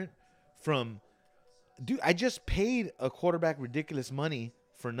different from, dude. I just paid a quarterback ridiculous money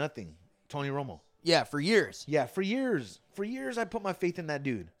for nothing, Tony Romo. yeah, for years. Yeah, for years I put my faith in that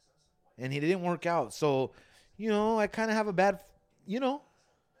dude, and he didn't work out. So, I kind of have a bad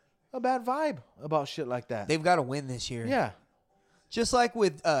vibe about shit like that. They've got to win this year. Yeah. Just like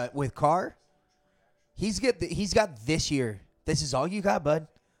with Carr, he's got this year. This is all you got, bud.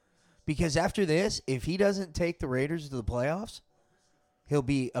 Because after this, if he doesn't take the Raiders to the playoffs, he'll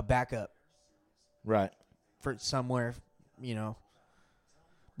be a backup Right. for somewhere,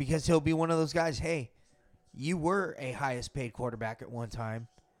 Because he'll be one of those guys, hey, you were a highest paid quarterback at one time,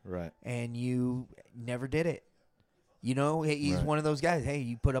 Right. and you never did it. He's Right. one of those guys, hey,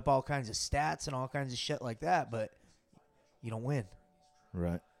 you put up all kinds of stats and all kinds of shit like that, but you don't win.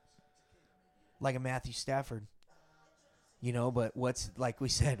 Right. Like a Matthew Stafford. But like we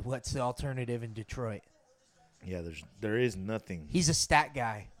said, what's the alternative in Detroit? Yeah, there is nothing. He's a stat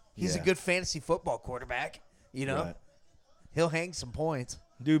guy. He's a Yeah. good fantasy football quarterback. Right. He'll hang some points.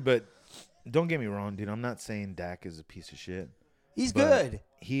 Dude, but don't get me wrong, dude. I'm not saying Dak is a piece of shit. He's but good.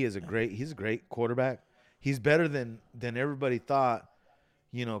 He's a great quarterback. He's better than everybody thought,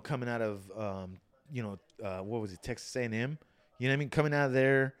 coming out of what was it, Texas A&M? You know what I mean? Coming out of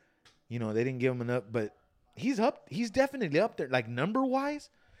there, they didn't give him enough, but he's definitely up there. Like number-wise,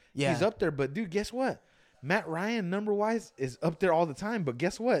 Yeah. he's up there. But dude, guess what? Matt Ryan, number-wise, is up there all the time. But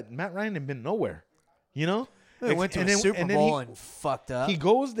guess what? Matt Ryan ain't been nowhere. He went to a Super Bowl and fucked up. He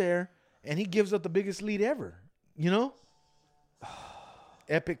goes there and he gives up the biggest lead ever.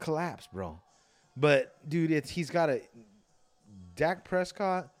 Epic collapse, bro. But dude, he's got a Dak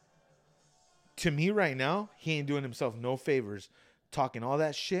Prescott. To me right now, he ain't doing himself no favors talking all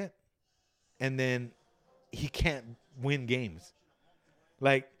that shit, and then he can't win games.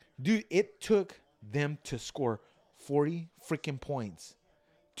 Like, dude, it took them to score 40 freaking points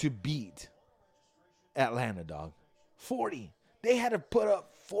to beat Atlanta, dog. 40. They had to put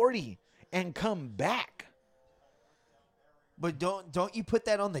up 40 and come back. But don't you put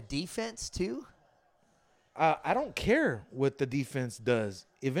that on the defense too? I don't care what the defense does.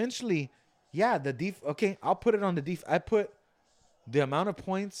 Eventually, yeah, okay, I'll put it on the I put the amount of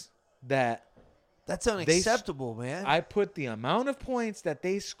points that That's unacceptable, man. I put the amount of points that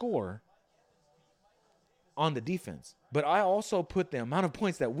they score on the defense. But I also put the amount of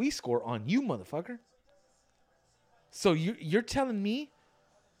points that we score on you, motherfucker. So you're telling me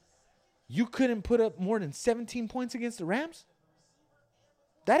you couldn't put up more than 17 points against the Rams?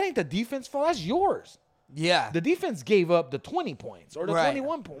 That ain't the defense fault. That's yours. Yeah. The defense gave up the 20 points or the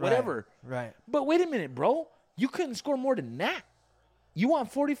 21 points, whatever. Right. But wait a minute, bro. You couldn't score more than that. You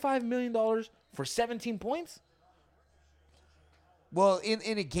want $45 million for 17 points? Well,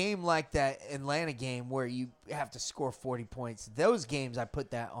 in a game like that Atlanta game where you have to score 40 points, those games I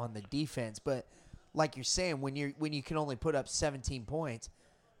put that on the defense. But like you're saying, when you can only put up 17 points,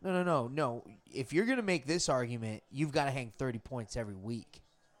 no. If you're gonna make this argument, you've got to hang 30 points every week.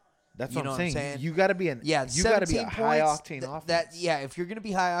 That's You what know I'm what I'm saying. saying? You got to be you got to be a high octane offense. If you're gonna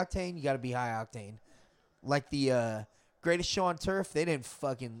be high octane, you got to be high octane. Like the greatest show on turf, they didn't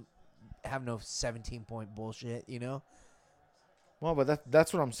fucking have no 17-point bullshit, Well, but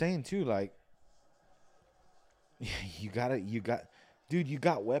that's what I'm saying too. Like, you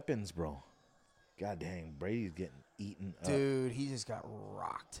got weapons, bro. God dang, Brady's getting eaten up. Dude, he just got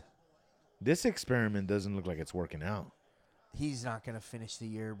rocked. This experiment doesn't look like it's working out. He's not gonna finish the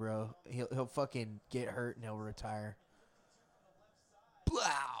year, bro. He'll fucking get hurt and he'll retire.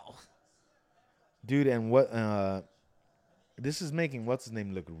 Wow. Dude, and what this is making what's his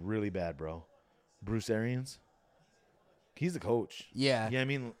name look really bad, bro. Bruce Arians. He's the coach. Yeah. Yeah, I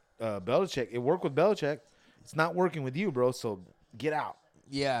mean, Belichick. It worked with Belichick. It's not working with you, bro. So get out.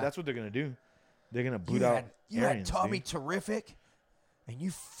 Yeah. That's what they're gonna do. They're gonna boot out. You Arians, had Tommy dude. Terrific, and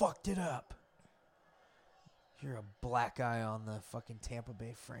you fucked it up. You're a black guy on the fucking Tampa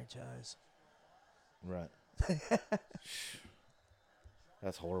Bay franchise. Right.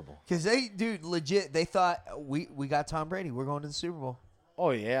 That's horrible. Because dude, legit, they thought we got Tom Brady. We're going to the Super Bowl.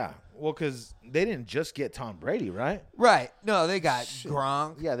 Oh, yeah. Well, because they didn't just get Tom Brady, right? Right. No, they got Shit.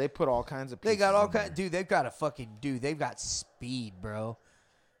 Gronk. Yeah, they put all kinds of pieces They got all in there. kinds. Dude, they've got they've got speed, bro.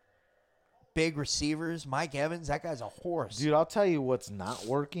 Big receivers. Mike Evans, that guy's a horse. Dude, I'll tell you what's not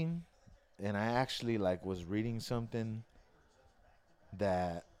working. And I actually, was reading something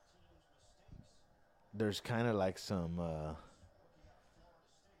that there's kind of some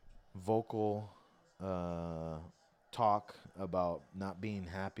vocal talk about not being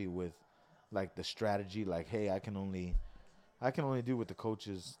happy with the strategy. Hey, I can only do what the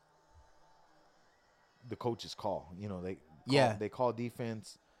coaches call. They call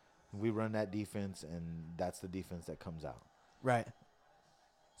defense, we run that defense, and that's the defense that comes out. Right.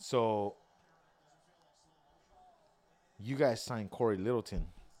 So you guys signed Corey Littleton.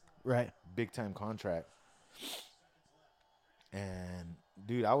 Right. Big time contract. And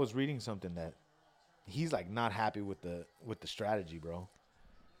dude, I was reading something that he's not happy with the strategy, bro.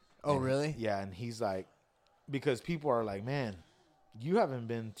 Oh, And really? Yeah, and he's because people are man, you haven't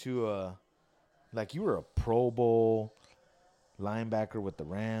been to you were a Pro Bowl linebacker with the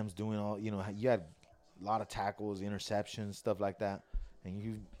Rams doing all, you had a lot of tackles, interceptions, stuff like that.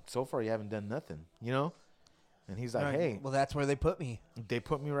 And so far you haven't done nothing, And he's like, Right. hey, Well, that's where they put me. they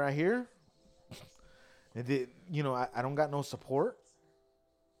put me right here. And I don't got no support,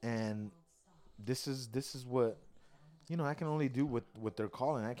 and this is what I can only do what they're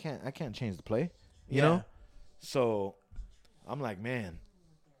calling. I can't change the play, you know. So I'm like, man,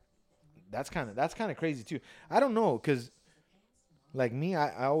 that's kind of crazy too. I don't know, because me,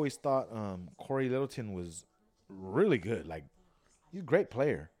 I always thought Corey Littleton was really good. He's a great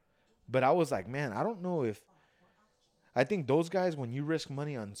player, but I was like, man, I don't know if. I think those guys, when you risk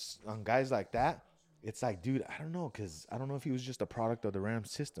money on guys like that, it's dude, I don't know, because I don't know if he was just a product of the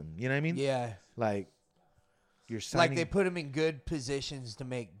Rams system. You know what I mean? Yeah. You're signing. They put him in good positions to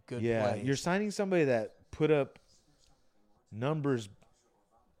make good plays. Yeah, you're signing somebody that put up numbers,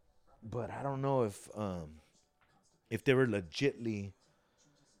 but I don't know if they were legitly,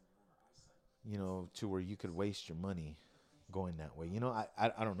 to where you could waste your money going that way.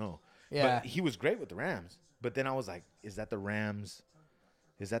 I don't know. Yeah. But he was great with the Rams. But then I was like, is that the Rams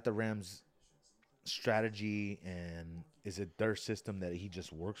strategy, and is it their system that he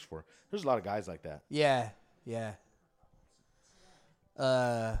just works for? There's a lot of guys like that. Yeah. Yeah.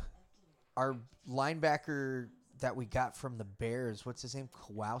 Our linebacker that we got from the Bears, what's his name?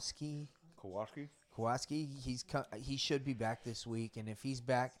 Kowalski. He should be back this week, and if he's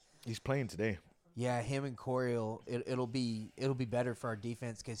back, He's playing today. yeah, him and Corey it'll be better for our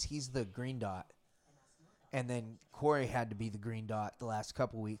defense because he's the green dot. And then Corey had to be the green dot the last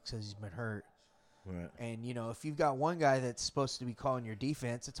couple weeks because he's been hurt. Right. And, if you've got one guy that's supposed to be calling your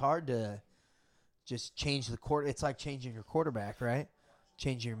defense, it's hard to just change the quarter. It's like changing your quarterback, right?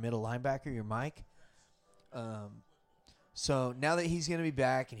 Changing your middle linebacker, your Mike. So now that he's going to be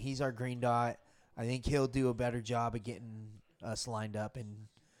back and he's our green dot, I think he'll do a better job of getting us lined up. And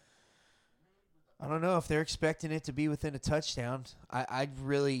I don't know if they're expecting it to be within a touchdown. I'd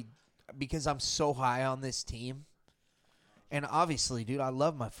really... because I'm so high on this team. And obviously, dude, I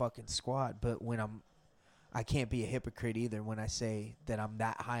love my fucking squad, but I can't be a hypocrite either when I say that I'm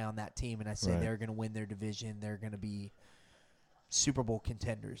that high on that team and I say they're going to win their division, they're going to be Super Bowl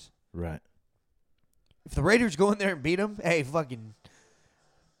contenders. Right. If the Raiders go in there and beat them, hey, fucking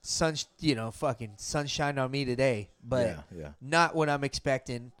sunshine on me today, but not what I'm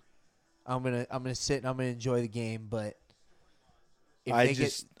expecting. I'm going to sit and I'm going to enjoy the game, but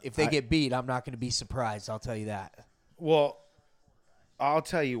if they get beat, I'm not going to be surprised. I'll tell you that. Well, I'll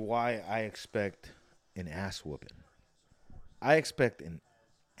tell you why I expect an ass whooping. I expect an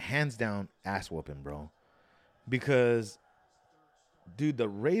hands down ass whooping, bro. Because, dude, the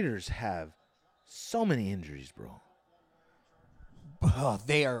Raiders have so many injuries, bro. Oh,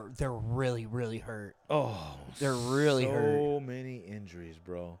 they're really, really hurt. Oh, they're really hurt. So many injuries,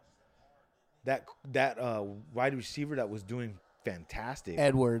 bro. That wide receiver that was doing fantastic.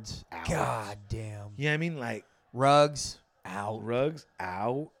 Edwards. Out. God damn. Yeah, I mean, Ruggs out.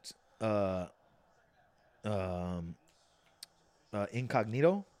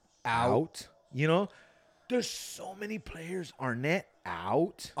 Incognito out. There's so many players. Arnett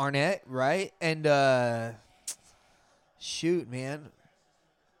out. Right? And shoot, man.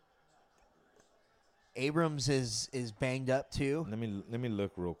 Abrams is banged up too. Let me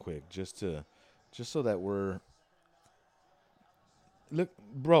look real quick just so that we're look,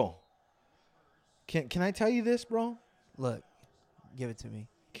 bro. Can I tell you this, bro? Look, give it to me.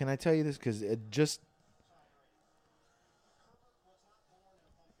 Can I tell you this? Because it just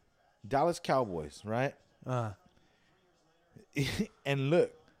Dallas Cowboys, right? Uh, And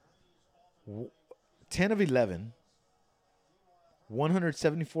look, 10 of 11,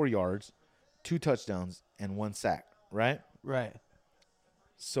 174 yards, 2 touchdowns, and 1 sack, right? right.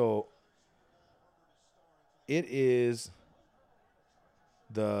 So it is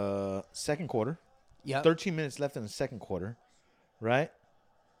the second quarter. Yep. 13 minutes left in the second quarter, right?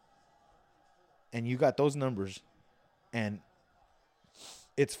 And you got those numbers, and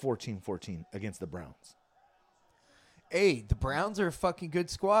it's 14-14 against the Browns. Hey, the Browns are a fucking good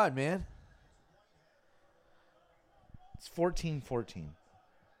squad, man. It's 14-14.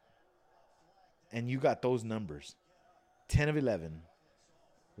 And you got those numbers. 10 of 11,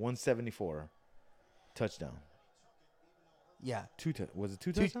 174, touchdown. Yeah. Was it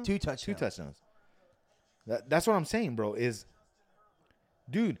two touchdowns? Two touchdowns. 2 touchdowns. That's what I'm saying, bro, is,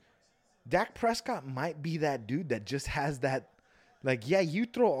 dude, Dak Prescott might be that dude that just has that, like, yeah, you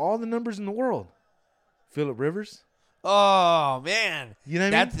throw all the numbers in the world. Phillip Rivers. Oh, man. You know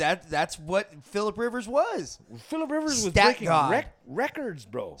what I mean? That's what Phillip Rivers was. Phillip Rivers was Stat breaking God. records,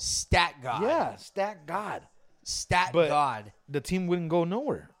 bro. Stat God. Yeah, stat God. Stat But God. the team wouldn't go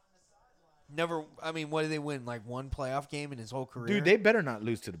nowhere. Never, I mean, what did they win? Like one playoff game in his whole career? Dude, they better not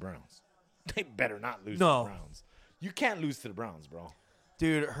lose to the Browns. They better not lose to No. the Browns. You can't lose to the Browns, bro.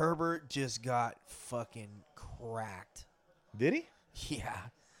 Dude, Herbert just got fucking cracked. Did he? Yeah.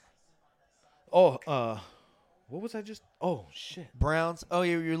 Oh, what was I just? Oh, shit. Browns. Oh,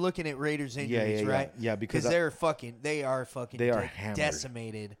 you're looking at Raiders injuries, yeah. right? Yeah, because they are fucking hammered.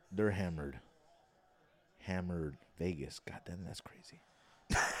 decimated. They're hammered. Hammered Vegas. God damn, that's crazy.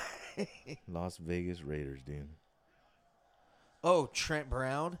 Las Vegas Raiders, dude. Oh, Trent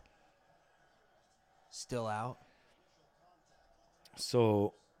Brown. Still out.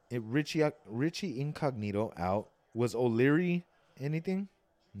 So, Richie Incognito out. Was O'Leary anything?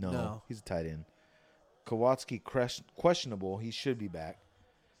 No. He's a tight end. Kowalski questionable. He should be back.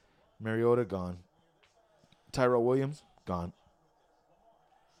 Mariota gone. Tyrell Williams gone.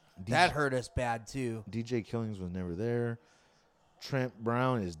 That hurt us bad, too. DJ Killings was never there. Trent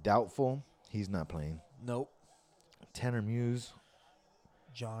Brown is doubtful. He's not playing. Nope. Tanner Muse.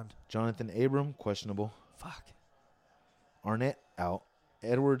 Jonathan Abram, questionable. Fuck. Arnett, out.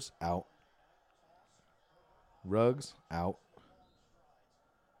 Edwards, out. Ruggs, out.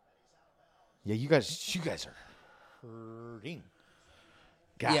 Yeah, you guys are hurting.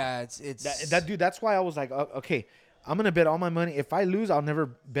 God. Yeah, it's that dude. That's why I was like, okay, I'm gonna bet all my money. If I lose, I'll never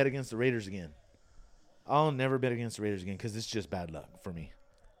bet against the Raiders again. I'll never bet against the Raiders again because it's just bad luck for me.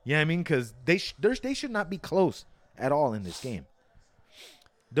 Yeah, I mean, because they should not be close at all in this game.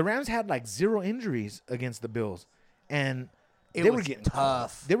 The Rams had like 0 injuries against the Bills, and they were getting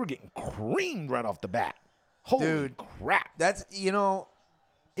tough. They were getting creamed right off the bat. Holy crap! That's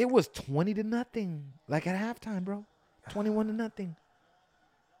It was 20-0, like at halftime, bro. 21-0.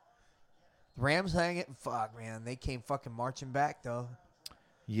 Rams hang it. Fuck, man. They came fucking marching back, though.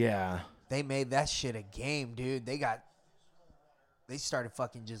 Yeah. They made that shit a game, dude. They started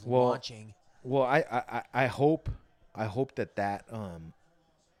fucking just launching. Well, I hope that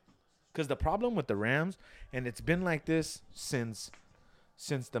because the problem with the Rams, and it's been like this since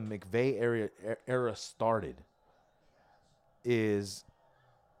the McVay era started, is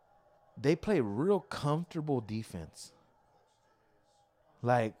they play real comfortable defense.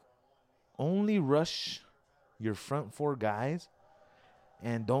 Like, only rush your front 4 guys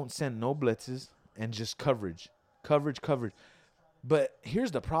and don't send no blitzes and just coverage. But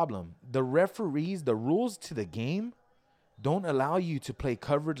here's the problem. The referees, the rules to the game don't allow you to play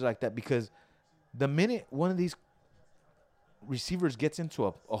coverage like that, because the minute one of these receivers gets into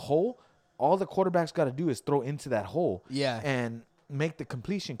a hole, all the quarterback's got to do is throw into that hole and make the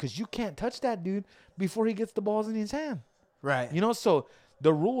completion, because you can't touch that dude before he gets the balls in his hand. Right. So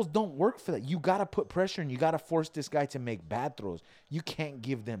the rules don't work for that. You got to put pressure and you got to force this guy to make bad throws. You can't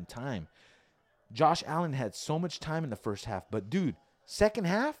give them time. Josh Allen had so much time in the first half, but dude, second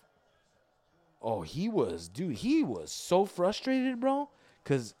half, he was so frustrated, bro,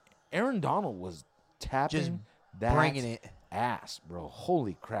 because Aaron Donald was tapping Just that bringing it. ass, bro.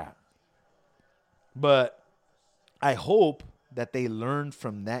 Holy crap. But I hope that they learned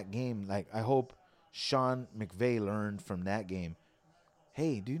from that game. Like, I hope Sean McVay learned from that game.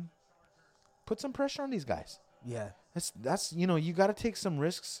 Hey, dude, put some pressure on these guys. Yeah. That's you got to take some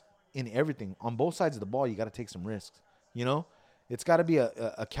risks in everything. On both sides of the ball, you got to take some risks. It's got to be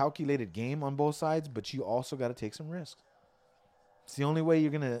a calculated game on both sides, but you also got to take some risks. It's the only way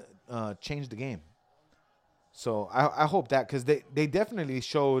you're going to change the game. So I hope that, because they definitely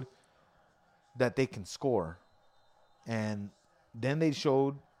showed that they can score. And then they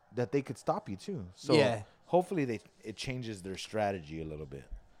showed that they could stop you too. So Yeah. hopefully it changes their strategy a little bit.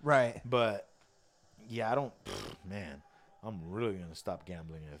 Right. But yeah, man, I'm really gonna stop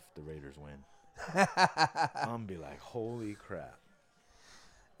gambling if the Raiders win. I'm gonna be like, holy crap.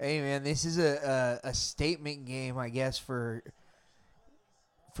 Hey man, this is a statement game, I guess, for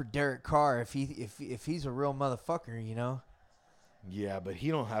Derek Carr if he's a real motherfucker, you know. Yeah, but he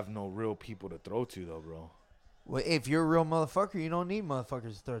don't have no real people to throw to though, bro. Well, if you're a real motherfucker, you don't need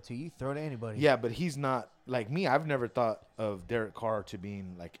motherfuckers to throw to. You throw to anybody. Yeah, but he's not like me. I've never thought of Derek Carr to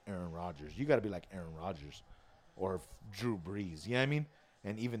being like Aaron Rodgers. You got to be like Aaron Rodgers or Drew Brees. You know what I mean?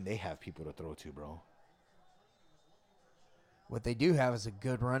 And even they have people to throw to, bro. What they do have is a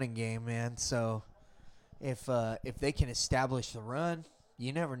good running game, man. So if they can establish the run,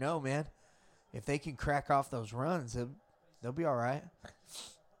 you never know, man. If they can crack off those runs, they'll be all right.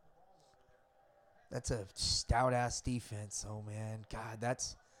 That's a stout-ass defense. Oh, man. God,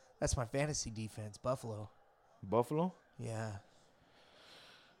 that's my fantasy defense, Buffalo. Buffalo? Yeah.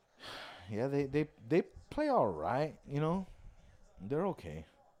 Yeah, they play all right, you know. They're okay.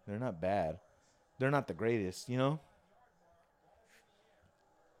 They're not bad. They're not the greatest, you know.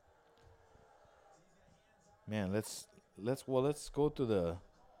 Man, let's go through the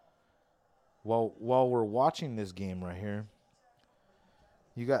while we're watching this game right here.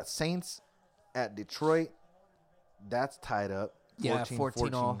 You got Saints at Detroit. That's tied up.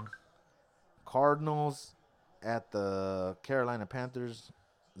 14 all. Cardinals at the Carolina Panthers,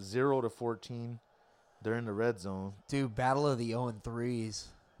 0-14. They're in the red zone. Dude, battle of the 0-3s.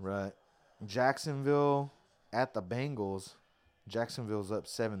 Right. Jacksonville at the Bengals. Jacksonville's up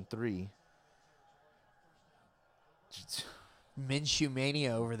 7-3. Minshew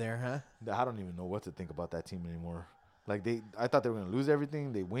mania over there, huh? I don't even know what to think about that team anymore. Like I thought they were gonna lose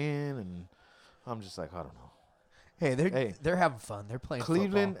everything. They win, and I'm just like, I don't know. Hey, they're having fun. They're playing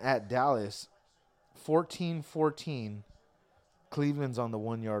Cleveland football. at Dallas, 14-14. Cleveland's on the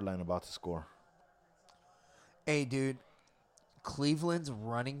 1 yard line about to score. Hey, dude, Cleveland's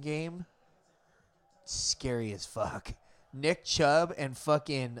running game, scary as fuck. Nick Chubb and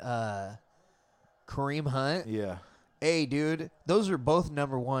fucking Kareem Hunt. Yeah. Hey, dude, those are both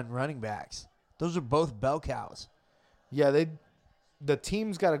number one running backs. Those are both bell cows. Yeah, the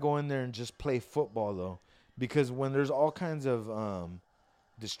team's got to go in there and just play football, though. Because when there's all kinds of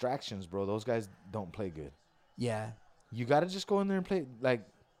distractions, bro, those guys don't play good. Yeah. You got to just go in there and play. Like,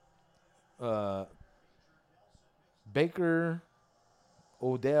 Baker,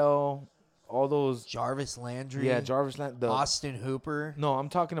 Odell, all those. Jarvis Landry. Yeah, Jarvis Landry. Austin Hooper. No, I'm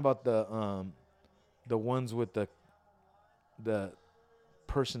talking about the ones with the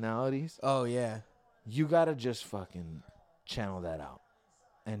personalities. Oh, yeah. You got to just fucking channel that out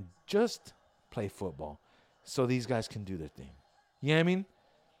and just play football so these guys can do their thing. You know what I mean?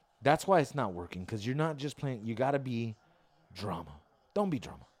 That's why it's not working, because you're not just playing. You got to be drama. Don't be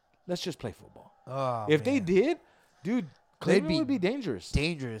drama. Let's just play football. Oh, if they did, dude, Cleveland would be dangerous.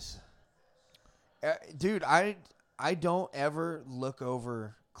 Dangerous. Dude, I don't ever look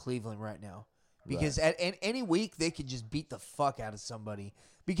over Cleveland right now. Because at any week, they could just beat the fuck out of somebody.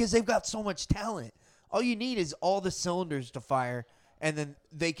 Because they've got so much talent. All you need is all the cylinders to fire, and then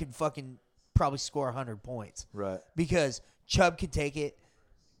they can fucking probably score 100 points. Right. Because Chubb can take it.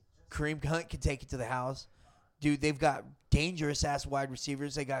 Kareem Hunt can take it to the house. Dude, they've got dangerous-ass wide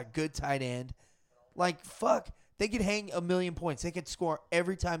receivers. They got a good tight end. Like, fuck. They could hang 1,000,000 points. They could score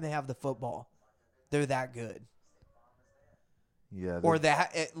every time they have the football. They're that good. Yeah. Or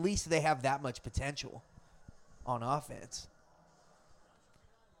that at least they have that much potential on offense.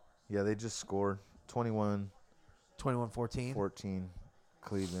 Yeah, they just scored 21-14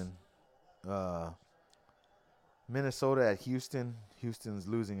 Cleveland. Minnesota at Houston. Houston's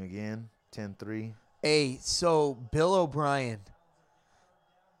losing again, 10-3. Hey, so Bill O'Brien,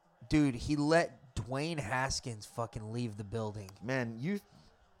 dude, he let Dwayne Haskins fucking leave the building. Man,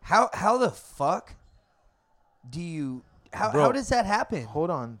 how the fuck do you how does that happen?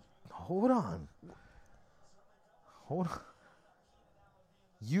 Hold on.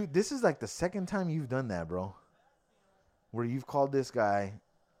 This is like the second time you've done that, bro. Where you've called this guy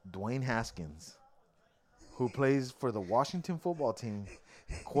Dwayne Haskins, who plays for the Washington football team,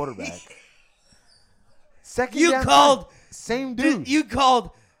 quarterback. Same dude. You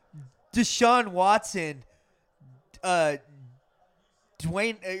called Deshaun Watson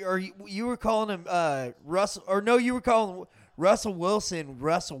Dwayne, or you were calling him Russell, or no, you were calling Russell Wilson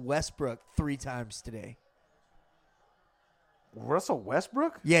Russell Westbrook 3 times today. Russell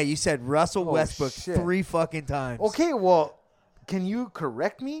Westbrook? Yeah, you said Russell Westbrook shit. 3 fucking times. Okay, well, can you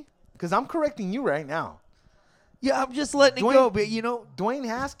correct me? Because I'm correcting you right now. Yeah, I'm just letting it go. But, Dwayne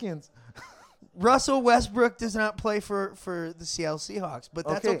Haskins. Russell Westbrook does not play for the Seattle Seahawks, but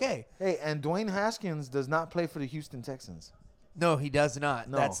that's okay. Hey, and Dwayne Haskins does not play for the Houston Texans. No, he does not.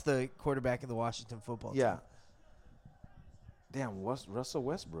 No. That's the quarterback of the Washington football team. Yeah. Damn, Russell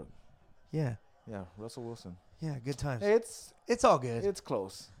Westbrook. Yeah. Yeah, Russell Wilson. Yeah, good times. Hey, it's all good. It's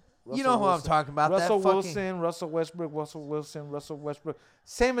close. You know who I'm talking about. Russell Wilson, Russell Westbrook, Russell Wilson, Russell Westbrook.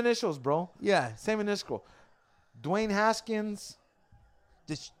 Same initials, bro. Yeah. Same initial. Dwayne Haskins.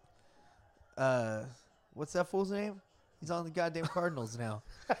 What's that fool's name? He's on the goddamn Cardinals now.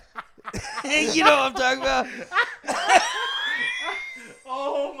 You know what I'm talking about?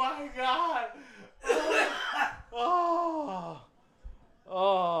 Oh, my God.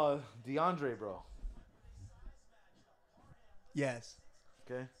 Oh, DeAndre, bro. Yes.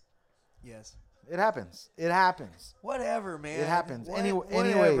 Okay. Yes. It happens. Whatever, man. It happens.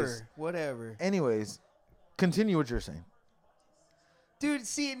 Whatever. Anyways, continue what you're saying. Dude,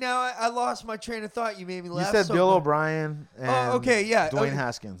 see, now I lost my train of thought. You made me laugh. You said so Bill good. O'Brien and okay, yeah. Dwayne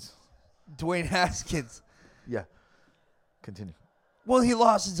Haskins. Dwayne Haskins. Yeah. Continue. Well, he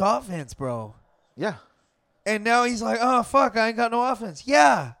lost his offense, bro. Yeah. And now he's like, oh, fuck, I ain't got no offense.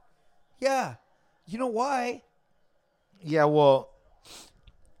 Yeah. You know why? Yeah, well,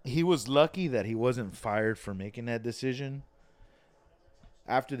 he was lucky that he wasn't fired for making that decision.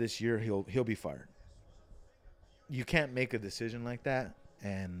 After this year, he'll be fired. You can't make a decision like that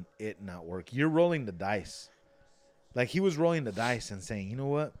and it not work. You're rolling the dice. Like he was rolling the dice and saying, you know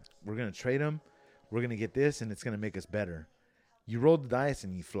what? We're going to trade him. We're going to get this and it's going to make us better. You rolled the dice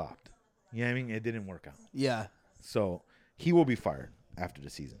and you flopped. You know what I mean? It didn't work out. Yeah. So he will be fired after the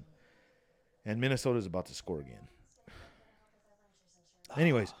season. And Minnesota's about to score again.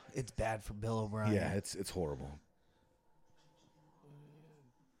 Anyways. It's bad for Bill O'Brien. Yeah, it's horrible.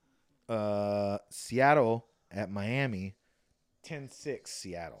 Seattle at Miami, 10-6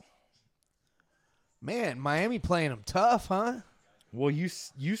 Seattle. Man, Miami playing them tough, huh? Well, you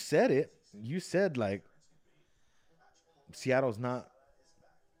said it. You said like Seattle's not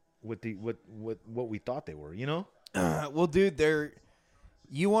what we thought they were, you know? Well, dude,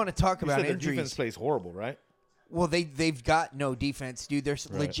 you want to talk about injuries. Their defense plays horrible, right? Well, they've got no defense, dude. They're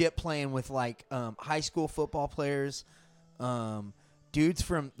legit playing with like high school football players, dudes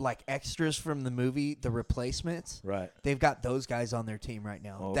from like extras from the movie The Replacements. Right. They've got those guys on their team right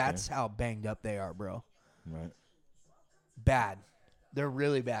now. Oh, okay. That's how banged up they are, bro. Right. Bad. They're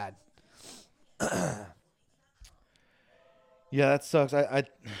really bad. Yeah, that sucks. I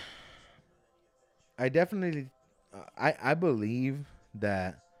definitely I believe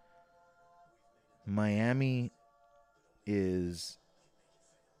that Miami is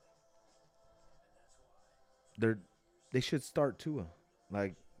they should start Tua.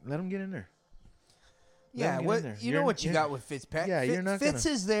 Like, let them get in there. Yeah, you know what you got with Fitzpatrick. Yeah, you're not Fitz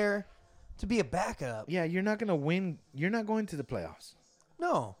is there to be a backup. Yeah, you're not gonna win. You're not going to the playoffs.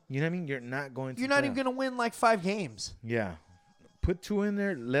 No. You know what I mean? You're not going to. You're not even gonna win like 5 games. Yeah, put Tua in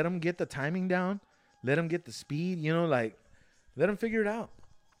there. Let them get the timing down. Let them get the speed. You know, like let them figure it out.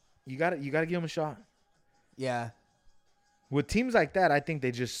 You got to give them a shot. Yeah. With teams like that, I think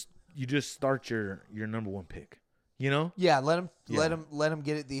you just start your number 1 pick. You know? Yeah, let them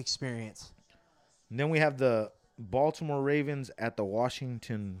get it the experience. And then we have the Baltimore Ravens at the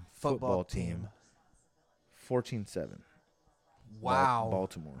Washington football team. 14-7. Wow.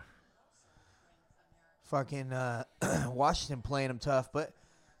 Baltimore. Fucking Washington playing them tough, but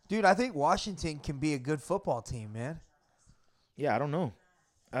dude, I think Washington can be a good football team, man. Yeah, I don't know.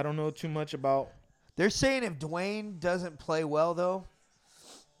 I don't know too much about. They're saying if Dwayne doesn't play well, though,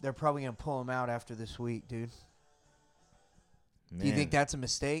 they're probably going to pull him out after this week, dude. Man. Do you think that's a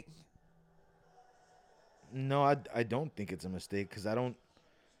mistake? No, I don't think it's a mistake because I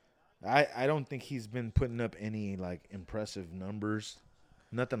don't think he's been putting up any like impressive numbers,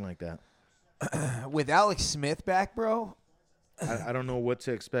 nothing like that. With Alex Smith back, bro. I don't know what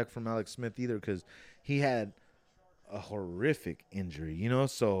to expect from Alex Smith either because he had a horrific injury, you know.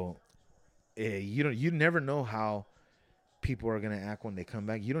 So you never know how people are gonna act when they come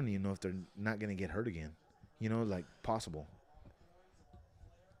back. You don't even know if they're not gonna get hurt again. You know, like possible.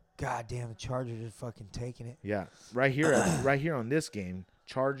 God damn, the Chargers are fucking taking it. Yeah, right here on this game,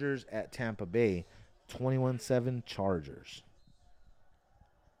 Chargers at Tampa Bay, 21-7 Chargers.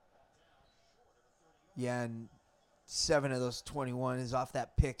 Yeah, and 7 of those 21 is off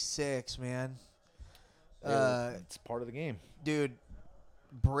that pick 6, man. It's part of the game. Dude,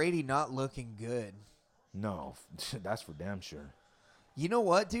 Brady not looking good. No, that's for damn sure. You know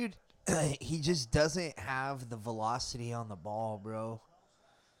what, dude? He just doesn't have the velocity on the ball, bro.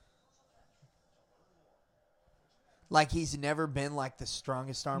 Like, he's never been, like, the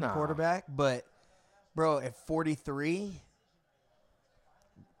strongest arm Nah. quarterback. But, bro, at 43,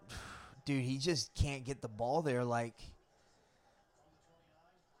 dude, he just can't get the ball there. Like,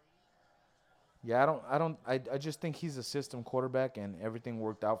 Yeah, I just think he's a system quarterback, and everything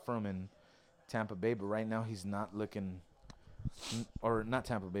worked out for him in Tampa Bay. But right now, he's not looking, or not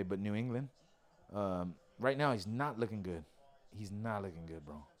Tampa Bay, but New England. Right now, he's not looking good. He's not looking good,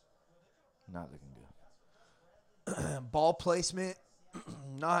 bro. Not looking good. ball placement,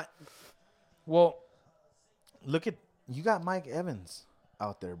 not. Well, you got Mike Evans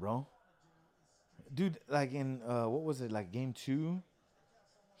out there, bro. Dude, like in what was it, like game 2?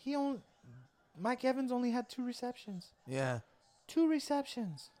 Mike Evans only had 2 receptions. Yeah. 2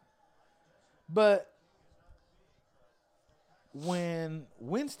 receptions. But when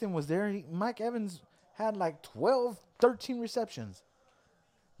Winston was there, Mike Evans had like 12, 13 receptions.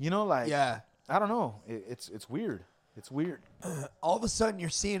 You know, like, Yeah. I don't know. It's weird. It's weird. All of a sudden, you're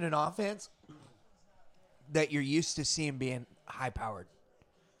seeing an offense that you're used to seeing being high-powered.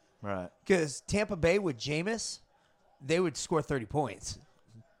 Right. Because Tampa Bay with Jameis, they would score 30 points.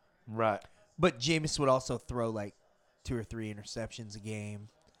 Right. But Jameis would also throw like 2 or 3 interceptions a game.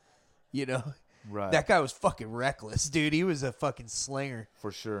 You know? Right. That guy was fucking reckless, dude. He was a fucking slinger.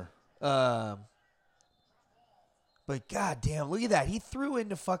 For sure. But goddamn, look at that. He threw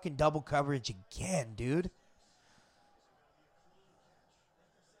into fucking double coverage again, dude.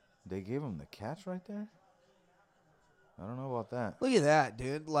 They gave him the catch right there? I don't know about that. Look at that,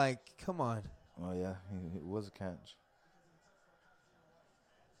 dude. Like, come on. Oh, yeah. It was a catch.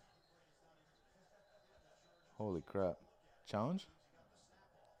 Holy crap. Challenge?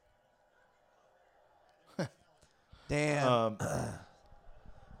 Damn.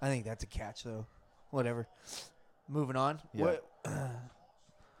 I think that's a catch, though. Whatever. Moving on. Yeah.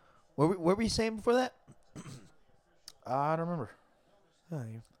 What were you saying before that? I don't remember.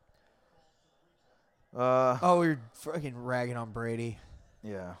 We were fucking ragging on Brady.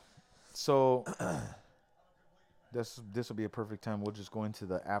 Yeah. So this will be a perfect time. We'll just go into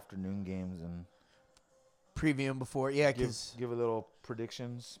the afternoon games and Preview them before. Yeah, give because... a little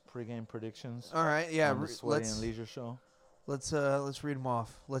predictions, pregame predictions. All right, yeah. On the Sweaty and Leisure Show. Let's read them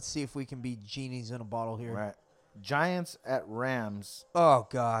off. Let's see if we can be genies in a bottle here. Right. Giants at Rams. Oh,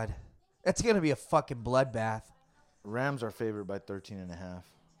 God. That's going to be a fucking bloodbath. Rams are favored by 13.5.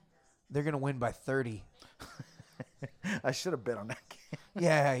 They're going to win by 30. I should have bet on that game.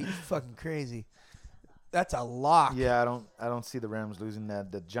 Yeah, you're fucking crazy. That's a lock. Yeah, I don't see the Rams losing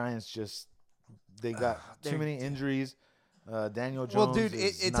that. The Giants they got too many injuries. Daniel Jones. Well, dude,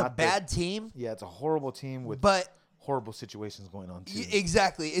 it's a bad team. Yeah, it's a horrible team with horrible situations going on too.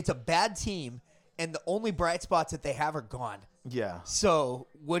 Exactly. It's a bad team, and the only bright spots that they have are gone. Yeah. So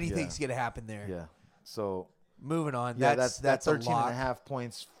what do you think is going to happen there? Yeah. So moving on. Yeah, that's 13.5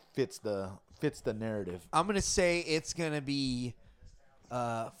 points fits the narrative. I'm going to say it's going to be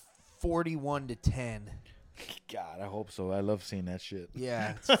 41-10. God, I hope so. I love seeing that shit.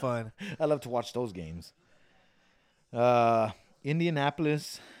 Yeah, it's fun. I love to watch those games.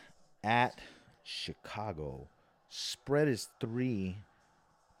 Indianapolis at Chicago. Spread is 3.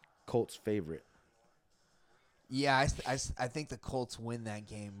 Colts favorite. Yeah, I think the Colts win that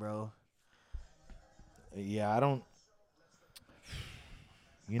game, bro. Yeah, I don't.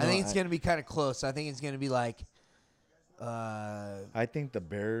 I think it's going to be kind of close. I think it's going to be like. I think the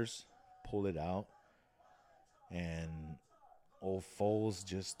Bears pull it out, and old Foles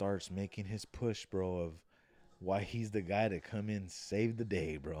just starts making his push, bro, of why he's the guy to come in save the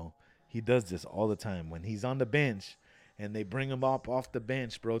day, bro. He does this all the time when he's on the bench, and they bring him up off the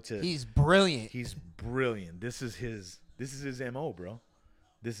bench, bro. He's brilliant. He's brilliant. This is his MO, bro.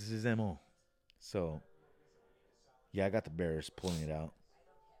 This is his MO. So, yeah, I got the Bears pulling it out.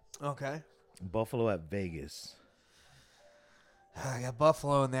 Okay. Buffalo at Vegas. I got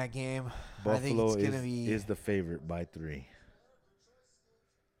Buffalo in that game. Buffalo I think it's gonna be is the favorite by 3.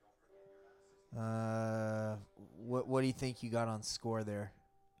 What do you think you got on score there?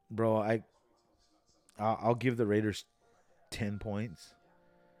 Bro, I'll give the Raiders 10 points,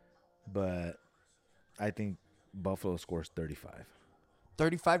 but I think Buffalo scores 35.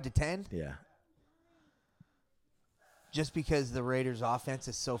 35-10? Yeah. Just because the Raiders' offense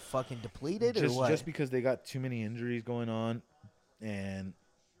is so fucking depleted, or what? Just because they got too many injuries going on, and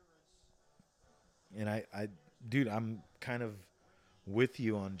dude, I'm kind of with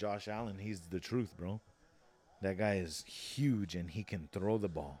you on Josh Allen. He's the truth, bro. That guy is huge, and he can throw the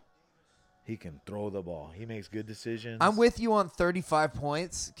ball. He makes good decisions. I'm with you on 35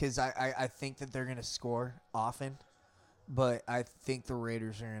 points because I think that they're going to score often, but I think the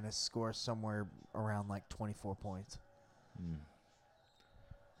Raiders are going to score somewhere around like 24 points.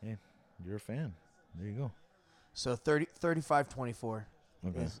 Hey, you're a fan. There you go. So 35-24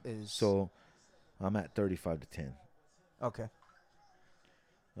 Okay. is So I'm at 35-10. okay.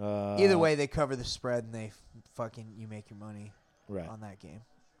 Uh, Either way, they cover the spread and they you make your money right. on that game.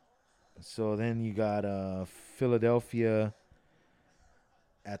 So then you got Philadelphia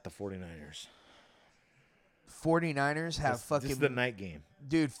at the 49ers. 49ers have This is the night game.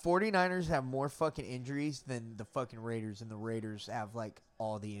 Dude, 49ers have more fucking injuries than the fucking Raiders, and the Raiders have, like,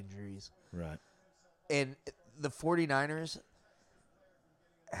 all the injuries. Right. And the 49ers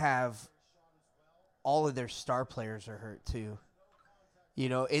have all of their star players are hurt, too. You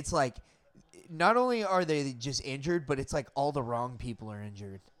know, it's like, not only are they just injured, but it's like all the wrong people are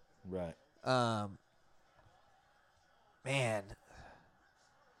injured. Right. Man.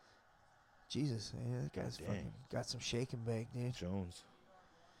 Jesus, man, that guy's fucking got some shake and bake, dude. Jones.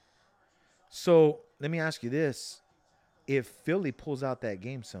 So let me ask you this: if Philly pulls out that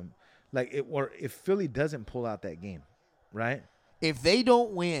game, or if Philly doesn't pull out that game, right? If they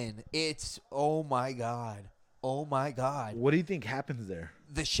don't win, it's oh my god, What do you think happens there?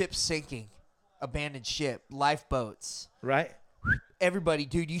 the ship's sinking, abandoned ship, lifeboats, Right? everybody,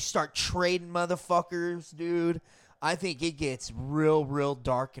 dude. You start trading motherfuckers, dude. I think it gets real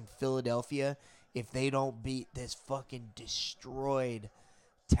dark in Philadelphia if they don't beat this fucking destroyed,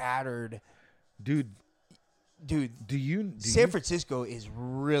 tattered Dude. Dude, San Francisco is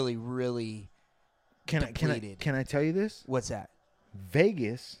really depleted. Can I tell you this? What's that?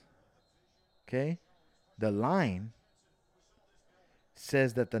 Vegas, okay, the line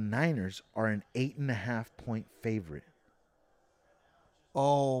says that the Niners are an 8.5-point favorite.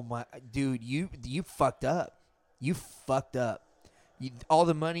 Oh my dude, you fucked up. You fucked up. All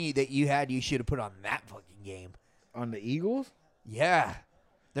the money that you had, you should have put on that fucking game. On the Eagles? Yeah.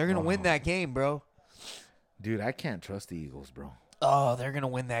 They're going to win that game, bro. Dude, I can't trust the Eagles, bro. Oh, they're going to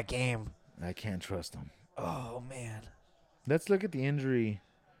win that game. I can't trust them. Oh, man. Let's look at the injury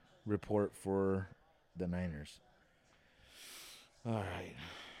report for the Niners. All right.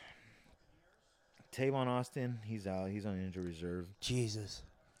 Tavon Austin, he's out. He's on injury reserve. Jesus.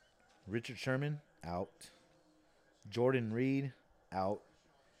 Richard Sherman, out. Jordan Reed, out.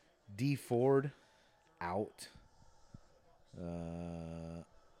 D. Ford, out.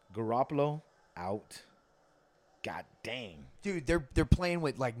 Garoppolo, out. God dang. Dude, they're playing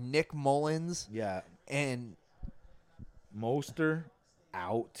with, like, Nick Mullins. Yeah. And, Mostert,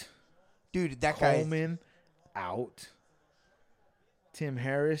 out. dude, that Coleman, out. Tim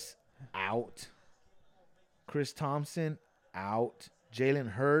Harris, out. Chris Thompson, out.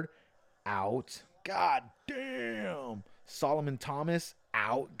 Jalen Hurd, out. God damn. Solomon Thomas,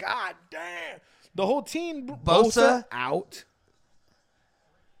 out. God damn. The whole team. Bosa, out.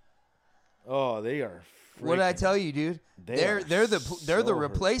 Oh, they are. What did I tell you, dude? They're the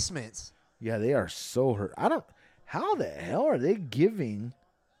replacements. Yeah, they are so hurt. How the hell are they giving?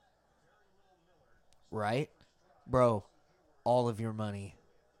 Right? Bro, all of your money.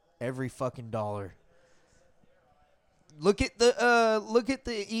 Every fucking dollar. Look at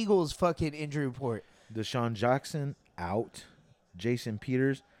the Eagles fucking injury report. Deshaun Jackson, out. Jason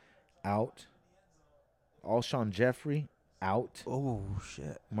Peters, out. Alshon Jeffrey, out. Oh,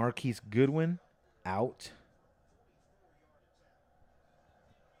 shit. Marquise Goodwin, out.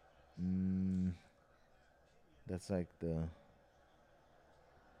 That's like the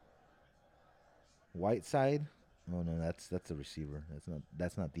Whiteside. Oh no, that's a receiver.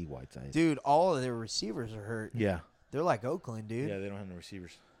 That's not the Whiteside. Dude, all of their receivers are hurt. Yeah. They're like Oakland, dude. Yeah, they don't have no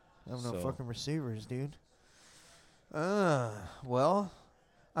receivers. They have no fucking receivers, dude. Well,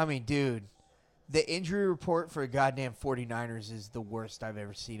 I mean, dude, the injury report for a goddamn 49ers is the worst I've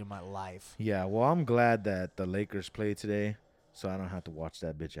ever seen in my life. Yeah, well, I'm glad that the Lakers played today, so I don't have to watch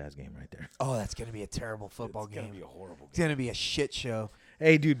that bitch-ass game right there. Oh, that's going to be a terrible football game. It's going to be a horrible game. It's going to be a shit show.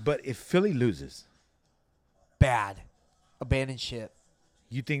 Hey, dude, but if Philly loses, bad. Abandoned ship.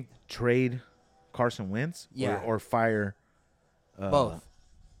 You think trade Carson Wentz? Yeah. Or fire? Both.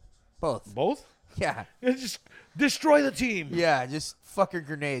 Both? Yeah. Just destroy the team. Yeah, just fucking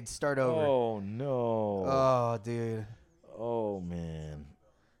grenades. Start over. Oh, no. Oh, dude. Oh, man.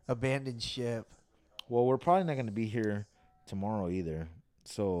 Abandoned ship. Well, we're probably not going to be here tomorrow either.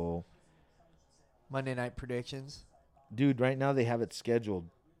 So, Monday night predictions. Dude, right now they have it scheduled.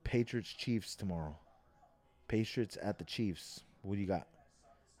 Patriots-Chiefs tomorrow. Patriots at the Chiefs. What do you got?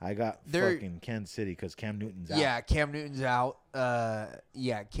 I got fucking Kansas City because Cam Newton's out. Yeah, Cam Newton's out.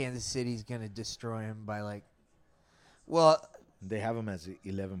 Kansas City's going to destroy him by like... Well... They have them as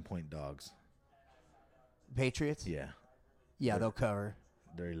 11-point dogs. Patriots? Yeah. Yeah, they'll cover.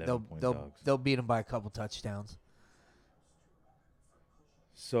 They're 11-point dogs. They'll beat them by a couple touchdowns.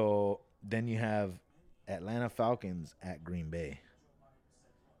 So then you have Atlanta Falcons at Green Bay.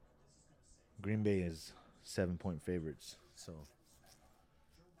 Green Bay is 7-point favorites. So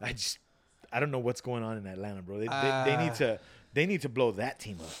I don't know what's going on in Atlanta, bro. They need to blow that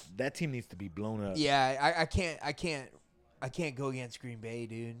team up. That team needs to be blown up. Yeah, I can't go against Green Bay,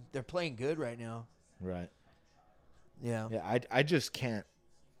 dude. They're playing good right now. Right. Yeah. Yeah, I just can't.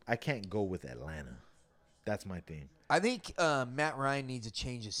 I can't go with Atlanta. That's my thing. I think Matt Ryan needs a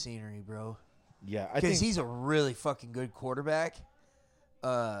change of scenery, bro. Yeah, because he's a really fucking good quarterback.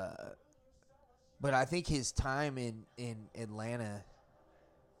 But I think his time in Atlanta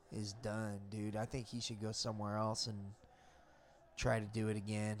is done, dude. I think he should go somewhere else and try to do it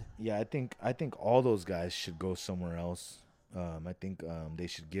again. Yeah, I think all those guys should go somewhere else. I think they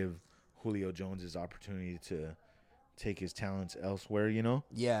should give Julio Jones his opportunity to take his talents elsewhere, you know?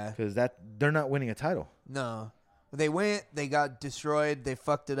 Yeah. Because they're not winning a title. No. They went, they got destroyed, they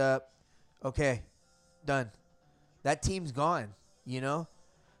fucked it up. Okay, done. That team's gone, you know?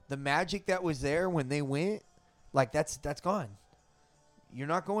 The magic that was there when they went, like that's gone. You're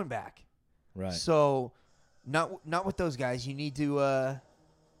not going back. Right. So, not with those guys. You need to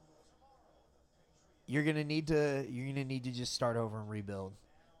you're gonna need to just start over and rebuild.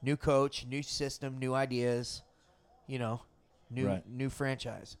 New coach, new system, new ideas. You know, new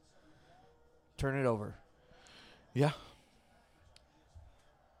franchise. Turn it over. Yeah.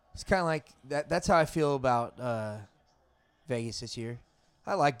 It's kind of like that. That's how I feel about Vegas this year.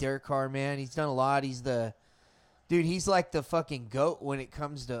 I like Derek Carr, man. He's done a lot. He's like the fucking GOAT when it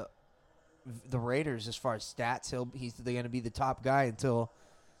comes to the Raiders as far as stats. He's going to be the top guy until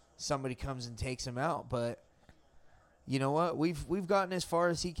somebody comes and takes him out. But you know what? We've gotten as far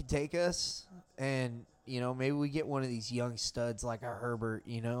as he could take us, and you know, maybe we get one of these young studs like a Herbert,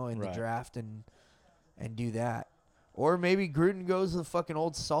 you know, in the draft and do that. Or maybe Gruden goes the fucking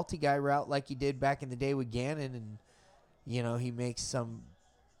old salty guy route like he did back in the day with Gannon, and you know, he makes some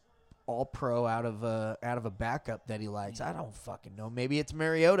all-pro out of a backup that he likes. I don't fucking know. Maybe it's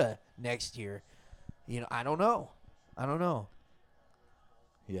Mariota next year. You know, I don't know.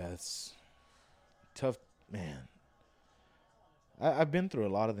 Yeah, it's tough, man. I've been through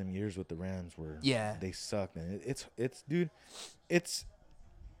a lot of them years with the Rams where they sucked, and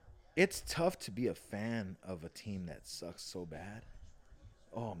it's tough to be a fan of a team that sucks so bad.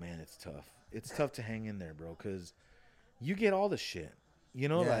 Oh man, it's tough. It's tough to hang in there, bro, because you get all the shit, you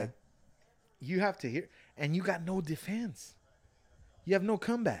know, like you have to hear, and you got no defense. You have no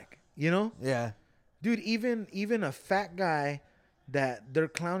comeback, you know. Yeah, dude. Even a fat guy that they're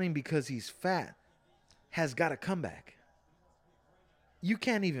clowning because he's fat has got a comeback. You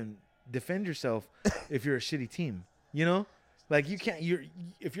can't even defend yourself if you're a shitty team, you know? Like you can't.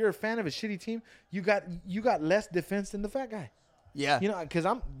 If you're a fan of a shitty team, you got less defense than the fat guy. Yeah, you know, because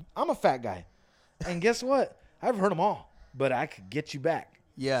I'm a fat guy, and guess what? I've heard them all, but I could get you back.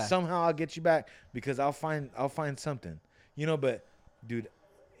 Yeah, somehow I'll get you back because I'll find something, you know. But dude,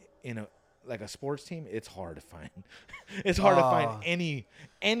 like a sports team, it's hard to find. It's hard to find any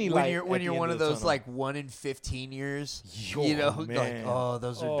when you're one of those like 1 in 15 years. You know, man. Like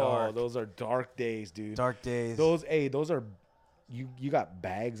those are dark. Those are dark days, dude. Dark days. Those are you got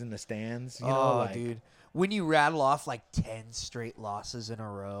bags in the stands. You know, like, dude, when you rattle off like 10 straight losses in a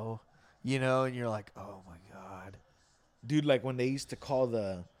row, you know, and you're like, oh my god, dude. Like when they used to call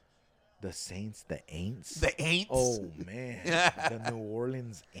the Saints the Aints. The Aints? Oh, man. The New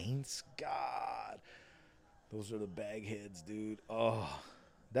Orleans Aints. God. Those are the bagheads, dude. Oh,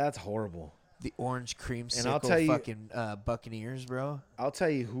 that's horrible. The orange creamsicle and I'll tell you, fucking Buccaneers, bro. I'll tell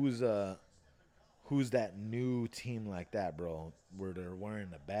you who's that new team like that, bro, where they're wearing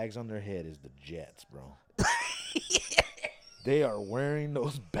the bags on their head is the Jets, bro. They are wearing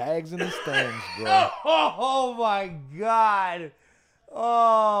those bags in the stands, bro. Oh, my God.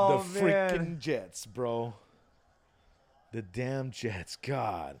 Oh, the freaking Jets, bro. The damn Jets.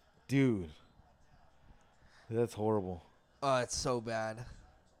 God, dude. That's horrible. Oh, it's so bad.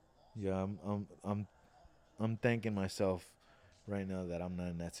 Yeah, I'm thanking myself right now that I'm not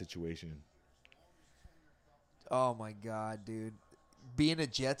in that situation. Oh my god, dude. Being a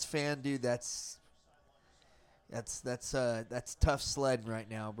Jets fan, dude, that's tough sledding right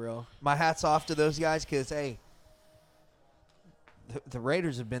now, bro. My hat's off to those guys because, hey, the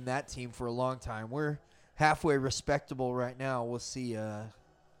Raiders have been that team for a long time. We're halfway respectable right now. We'll see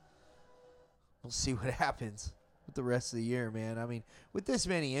what happens with the rest of the year, man. I mean, with this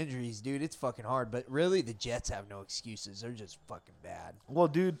many injuries, dude, it's fucking hard. But really, the Jets have no excuses. They're just fucking bad. Well,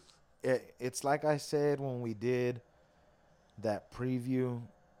 dude, it's like I said when we did that preview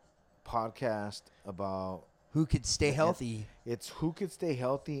podcast about Who could stay healthy? It's who could stay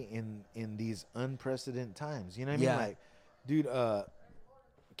healthy in these unprecedented times. You know what I Yeah. mean? Like, dude,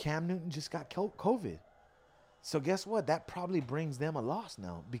 Cam Newton just got COVID. So guess what? That probably brings them a loss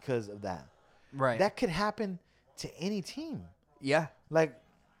now because of that. Right. That could happen to any team. Yeah. Like,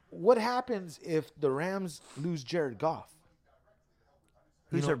 what happens if the Rams lose Jared Goff?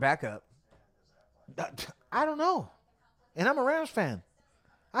 Who's their backup? I don't know. And I'm a Rams fan.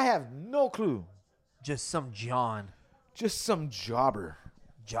 I have no clue. Just some John. Just some jobber.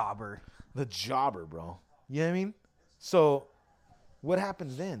 Jobber. The jobber, bro. You know what I mean? So, what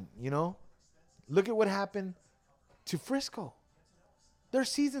happens then, you know? Look at what happened to Frisco. Their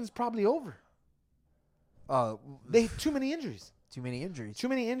season's probably over. They too many injuries. Too many injuries. Too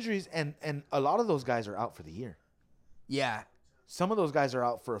many injuries, and a lot of those guys are out for the year. Yeah. Some of those guys are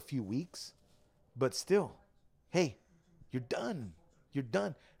out for a few weeks, but still, hey, you're done. You're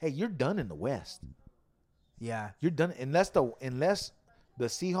done. Hey, you're done in the West. Yeah. You're done unless the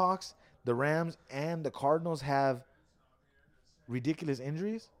Seahawks, the Rams, and the Cardinals have ridiculous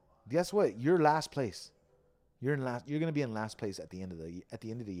injuries. Guess what? You're last place. You're gonna be in last place at the end of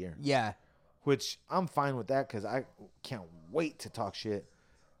the year. Yeah. Which I'm fine with that because I can't wait to talk shit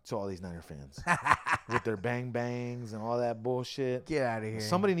to all these Niner fans with their bang bangs and all that bullshit. Get out of here.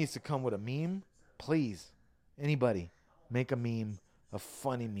 Somebody needs to come with a meme, please. Anybody, make a meme, a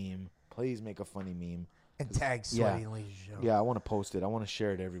funny meme. Please make a funny meme. And tag Sweaty and Leisure Show. Yeah, I want to post it. I want to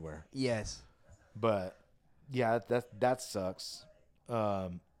share it everywhere. Yes. But yeah, that sucks,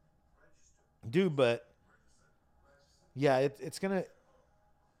 dude. But yeah, it's gonna,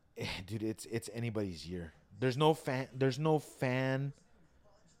 dude. It's anybody's year. There's no fan. There's no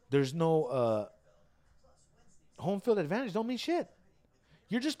home field advantage. Don't mean shit.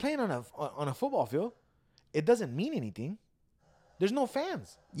 You're just playing on a football field. It doesn't mean anything. There's no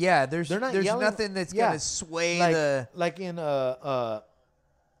fans. Yeah, there's yelling. nothing that's gonna sway the like in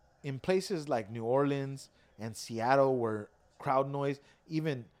places like New Orleans and Seattle where crowd noise,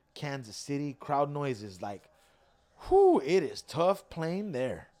 even Kansas City, crowd noise is like, whoo, it is tough playing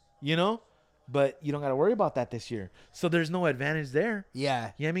there, you know? But you don't got to worry about that this year. So there's no advantage there.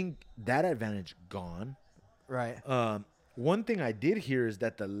 Yeah. Yeah, I mean, that advantage gone. Right. One thing I did hear is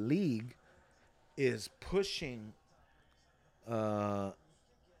that the league is pushing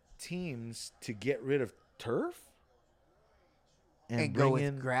teams to get rid of turf and go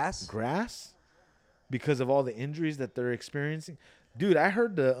with grass because of all the injuries that they're experiencing. Dude, I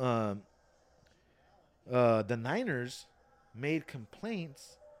heard the Niners made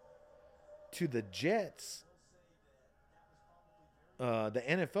complaints to the Jets, the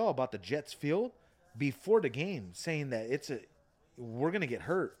NFL, about the Jets field before the game, saying that we're gonna get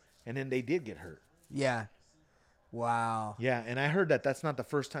hurt, and then they did get hurt. Yeah. Wow. Yeah, and I heard that that's not the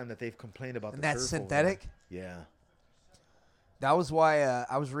first time that they've complained about the turf. That's synthetic? Yeah. That was why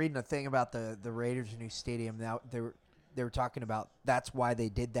I was reading a thing about the Raiders' new stadium. Now they were talking about that's why they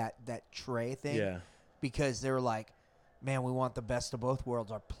did that tray thing. Yeah. Because they were like, man, we want the best of both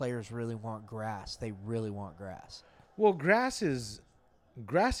worlds. Our players really want grass. They really want grass. Well, grass is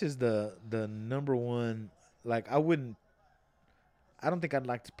the number one. Like, I don't think I'd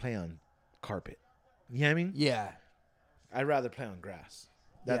like to play on carpet. You know what I mean? Yeah. I'd rather play on grass.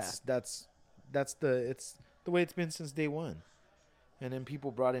 That's the way it's been since day one. And then people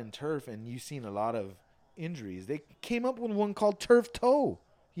brought in turf, and you've seen a lot of injuries. They came up with one called turf toe.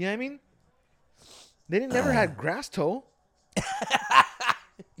 You know what I mean? They never had grass toe.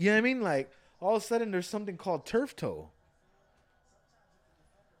 You know what I mean? Like, all of a sudden, there's something called turf toe.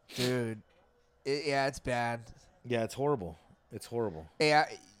 Dude. It's bad. Yeah, it's horrible. It's horrible. Hey,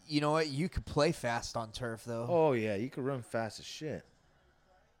 you know what? You could play fast on turf, though. Oh, yeah. You could run fast as shit.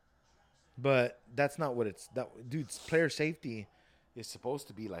 But that's not what dude, player safety is supposed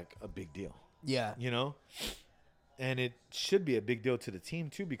to be like a big deal. Yeah. You know? And it should be a big deal to the team,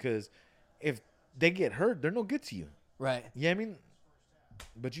 too, because if they get hurt, they're no good to you. Right. Yeah, I mean,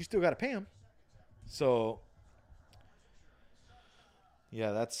 but you still got to pay them. So,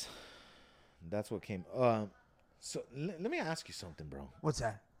 yeah, that's what came. So let me ask you something, bro. What's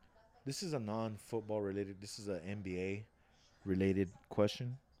that? This is a non-football related. This is an NBA related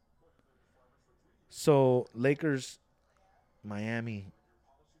question. So Lakers, Miami,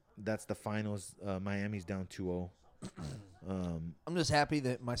 that's the finals. Miami's down 2-0. I'm just happy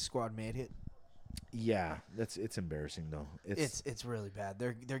that my squad made it. Yeah, it's embarrassing though. It's really bad.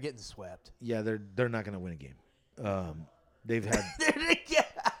 They're getting swept. Yeah, they're not gonna win a game. They've had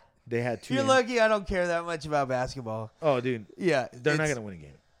they had two. You're lucky I don't care that much about basketball. Oh, dude. Yeah, they're not gonna win a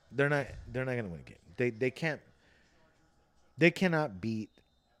game. They're not gonna win a game. They cannot beat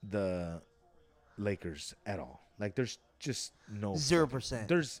the Lakers at all. Like, there's just no 0%.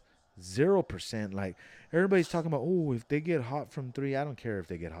 There's 0%. Like, everybody's talking about, oh, if they get hot from three, I don't care if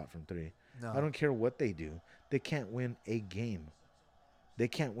they get hot from three. No. I don't care what they do. They can't win a game. They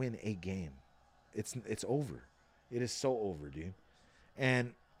can't win a game. It's over. It is so over, dude.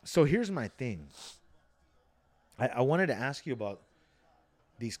 And so here's my thing. I wanted to ask you about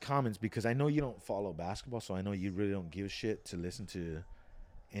these comments because I know you don't follow basketball, so I know you really don't give a shit to listen to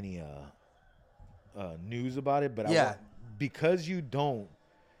any news about it. But because you don't,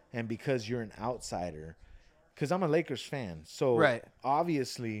 and because you're an outsider, because I'm a Lakers fan, so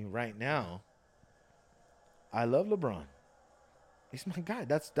obviously right now, I love LeBron. He's my guy.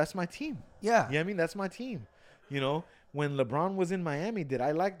 That's my team. Yeah. I mean, that's my team. You know, when LeBron was in Miami, did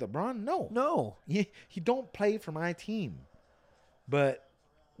I like LeBron? No. He don't play for my team. But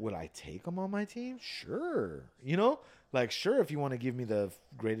will I take him on my team? Sure. You know, like, sure, if you want to give me the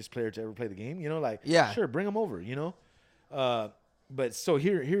greatest player to ever play the game, you know, like, sure, bring him over, you know. But so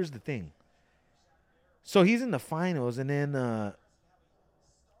here's the thing. So he's in the finals, and then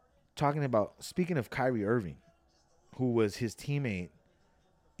speaking of Kyrie Irving, who was his teammate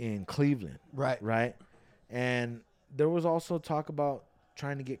in Cleveland. Right. And there was also talk about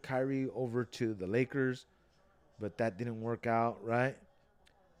trying to get Kyrie over to the Lakers, but that didn't work out, right?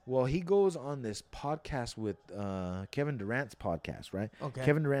 Well, he goes on this podcast with Kevin Durant's podcast, right? Okay.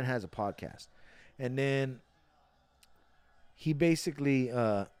 Kevin Durant has a podcast. And then he basically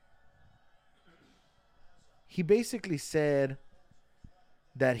said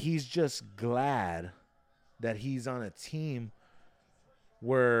that he's just glad that he's on a team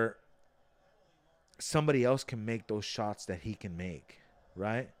where somebody else can make those shots that he can make,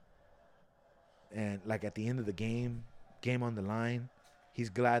 right? And like at the end of the game on the line, he's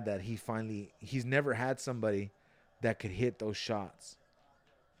glad that he's never had somebody that could hit those shots.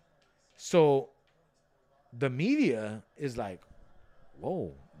 So the media is like,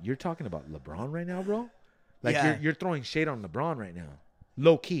 whoa, you're talking about LeBron right now, bro? Like you're throwing shade on LeBron right now.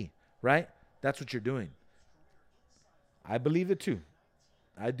 Low key, right? That's what you're doing. I believe it too.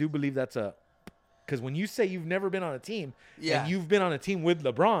 I do believe that's because when you say you've never been on a team and you've been on a team with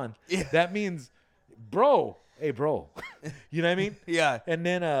LeBron, that means, bro, hey, bro. You know what I mean? Yeah. And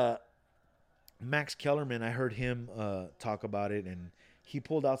then Max Kellerman, I heard him talk about it, and he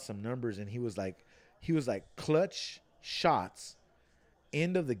pulled out some numbers, and he was like clutch shots,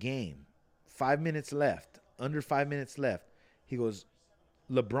 end of the game, 5 minutes left, under 5 minutes left. He goes,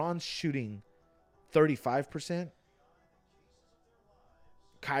 LeBron's shooting 35%.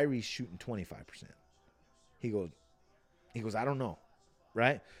 Kyrie's shooting 25%. He goes, I don't know.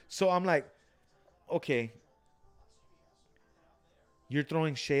 Right? So I'm like, okay, you're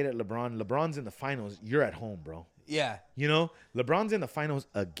throwing shade at LeBron. LeBron's in the finals. You're at home, bro. Yeah. You know, LeBron's in the finals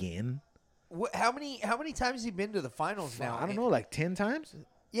again. How many times has he been to the finals now? I don't know, like 10 times?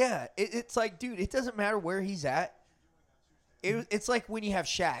 Yeah. It's like, dude, it doesn't matter where he's at. It's like when you have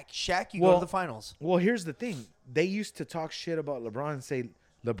Shaq. Shaq, you go to the finals. Well, here's the thing. They used to talk shit about LeBron and say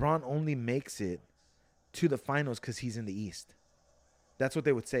LeBron only makes it to the finals because he's in the East. That's what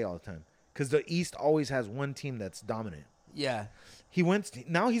they would say all the time. Because the East always has one team that's dominant. Yeah.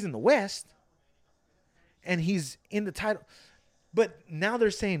 Now he's in the West, and he's in the title. But now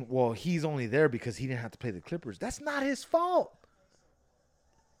they're saying, well, he's only there because he didn't have to play the Clippers. That's not his fault.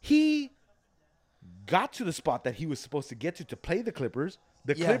 He got to the spot that he was supposed to get to play the Clippers.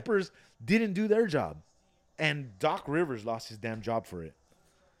 The Clippers didn't do their job. And Doc Rivers lost his damn job for it.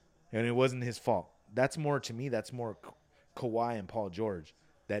 And it wasn't his fault. That's more Kawhi and Paul George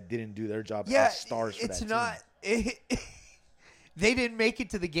that didn't do their job as stars for that team. It's not. They didn't make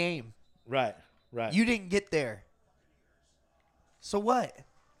it to the game. Right. You didn't get there. So what?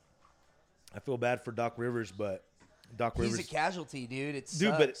 I feel bad for Doc Rivers, but He's a casualty, dude. It sucks.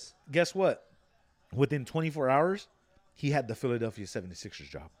 Dude, but guess what? Within 24 hours, he had the Philadelphia 76ers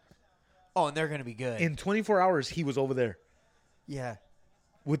job. Oh, and they're going to be good. In 24 hours, he was over there. Yeah.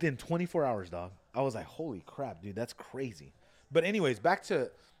 Within 24 hours, dog. I was like, holy crap, dude, that's crazy. But anyways, back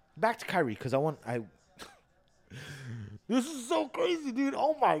to Kyrie, because this is so crazy, dude.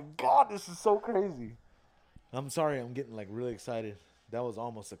 Oh my God, this is so crazy. I'm sorry, I'm getting like really excited. That was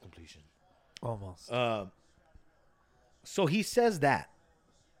almost a completion. Almost. So he says that,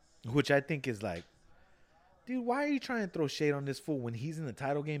 which I think is like, dude, why are you trying to throw shade on this fool when he's in the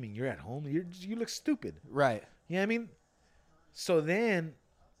title game and you're at home? You look stupid. Right. You know what I mean? So then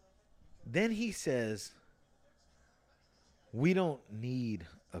he says, we don't need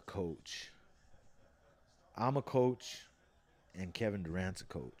a coach. I'm a coach, and Kevin Durant's a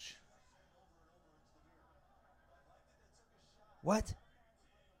coach. What?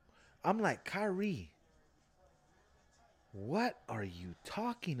 I'm like, Kyrie, what are you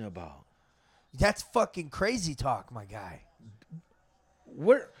talking about? That's fucking crazy talk, my guy.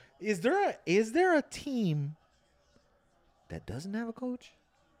 Where is there a team that doesn't have a coach?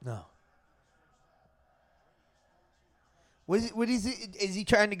 No. What is it? Is he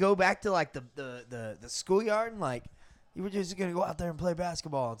trying to go back to like the schoolyard and like you were just gonna go out there and play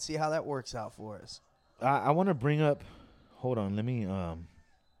basketball and see how that works out for us? I want to bring up. Hold on, let me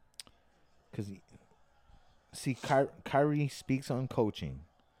because see, Kyrie speaks on coaching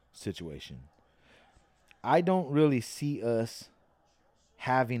situation. I don't really see us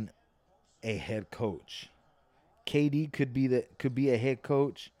having a head coach. KD could be a head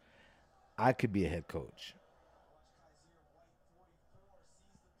coach. I could be a head coach.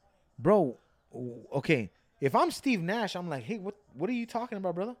 Bro, okay. If I'm Steve Nash, I'm like, hey, what are you talking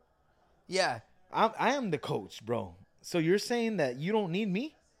about, brother? Yeah. I am the coach, bro. So you're saying that you don't need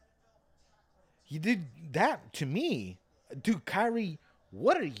me? You did that to me. Dude, Kyrie,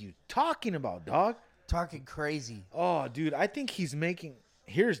 what are you talking about, dog? Talking crazy. Oh, dude, I think he's making...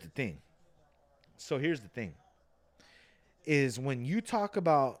 Here's the thing. Is when you talk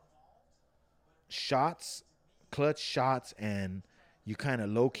about shots, clutch shots, and you kind of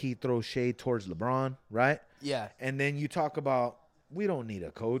low-key throw shade towards LeBron, right? Yeah. And then you talk about, we don't need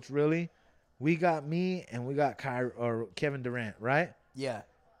a coach, really. We got me and we got Kevin Durant, right? Yeah.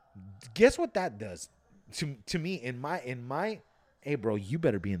 Guess what that does to me in my hey, bro, you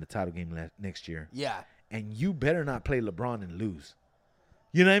better be in the title game next year. Yeah. And you better not play LeBron and lose.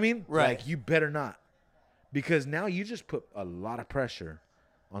 You know what I mean? Right. Like, you better not. Because now you just put a lot of pressure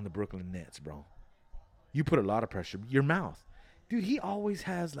on the Brooklyn Nets, bro. You put a lot of pressure. Your mouth. Dude, he always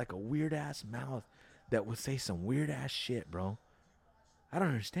has like a weird-ass mouth that would say some weird-ass shit, bro. I don't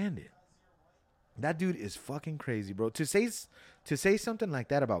understand it. That dude is fucking crazy, bro. To say something like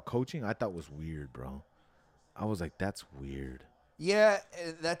that about coaching, I thought was weird, bro. I was like, that's weird. Yeah,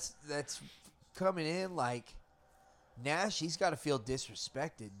 that's coming in like Nash. He's got to feel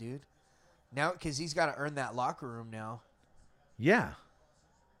disrespected, dude. Now, because he's got to earn that locker room now. Yeah.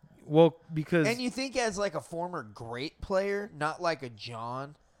 Well, because... And you think as like a former great player, not like a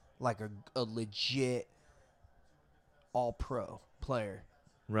John, like a legit all-pro player.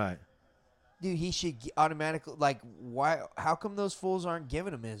 Right. Dude, he should automatically, like, why? How come those fools aren't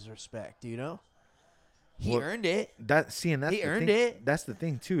giving him his respect, you know? He earned it. And that's he the earned thing. it. That's the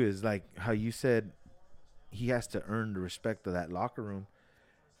thing, too, is like how you said he has to earn the respect of that locker room.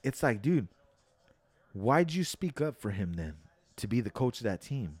 It's like, dude, why'd you speak up for him then to be the coach of that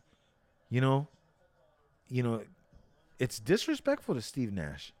team? You know, it's disrespectful to Steve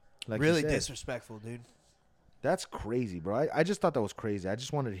Nash. Like Really disrespectful, dude. That's crazy, bro. I just thought that was crazy. I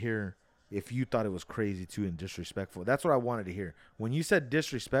just wanted to hear if you thought it was crazy, too, and disrespectful. That's what I wanted to hear. When you said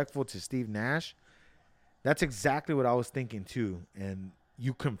disrespectful to Steve Nash, that's exactly what I was thinking, too, and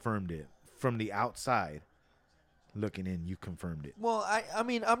you confirmed it. From the outside looking in, you confirmed it. Well, I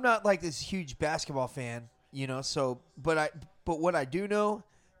mean, I'm not like this huge basketball fan, you know, so, but what I do know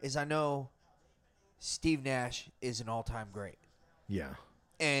is I know Steve Nash is an all-time great. Yeah.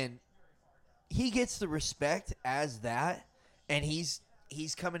 And he gets the respect as that, and he's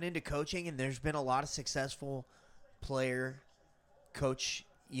coming into coaching, and there's been a lot of successful coach,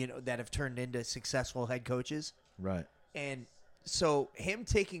 you know, that have turned into successful head coaches. Right. And so him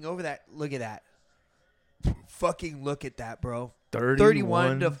taking over that, look at that. Fucking look at that, bro.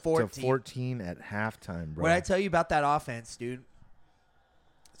 31 to 14 at halftime, bro. What did I tell you about that offense, dude?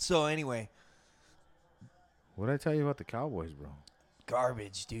 So anyway. What did I tell you about the Cowboys, bro?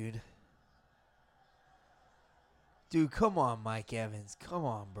 Garbage, dude. Dude, come on, Mike Evans. Come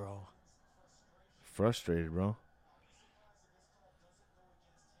on, bro. Frustrated, bro.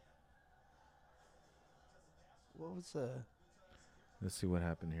 What was Let's see what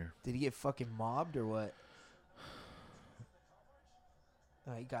happened here. Did he get fucking mobbed or what?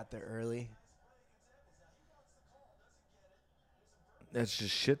 Oh, he got there early. That's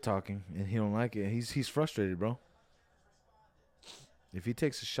just shit talking, and he don't like it. He's frustrated, bro. If he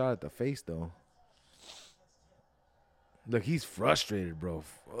takes a shot at the face, though. Look, he's frustrated, bro.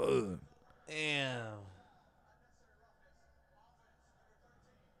 Ugh. Damn.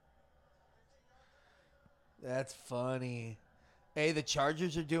 That's funny. Hey, the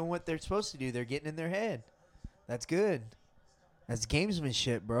Chargers are doing what they're supposed to do. They're getting in their head. That's good. That's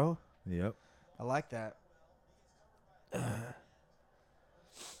gamesmanship, bro. Yep. I like that.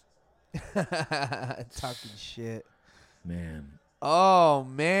 Talking shit. Man. Oh,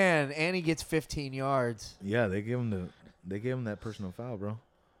 man. And he gets 15 yards. Yeah, they gave him that personal foul, bro.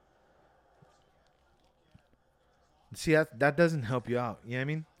 See, that doesn't help you out. You know what I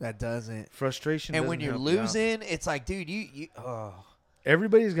mean? That doesn't. Frustration. And doesn't when you're help you out. losing, it's like, dude,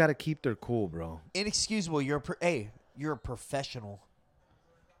 Everybody's got to keep their cool, bro. inexcusable. You're a professional.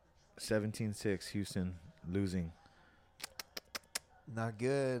 17-6, Houston losing. Not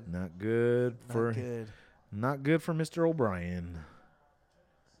good. Not good for not good for Mr. O'Brien.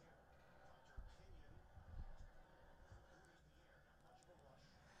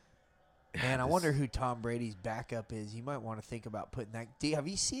 Man, I wonder who Tom Brady's backup is. You might want to think about putting that. Have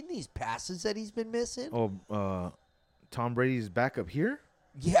you seen these passes that he's been missing? Oh, Tom Brady's backup here?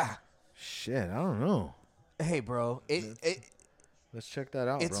 Yeah. Shit, I don't know. Hey, bro. Let's check that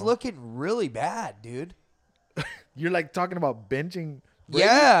out, It's bro. looking really bad, dude. You're like talking about benching Brady?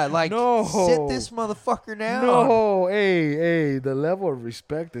 Yeah, like No. sit this motherfucker down. No, hey, the level of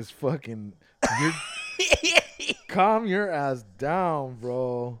respect is fucking. Calm your ass down,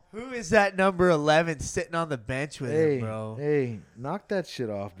 bro. Who is that number 11 sitting on the bench with him, bro? Hey, knock that shit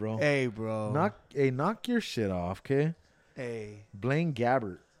off, bro. Hey, bro. Knock your shit off, okay? Hey. Blaine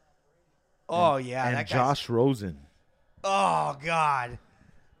Gabbert. Oh, yeah. And that guy's, Josh Rosen. Oh, God.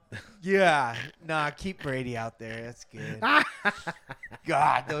 Yeah. Nah, keep Brady out there. That's good.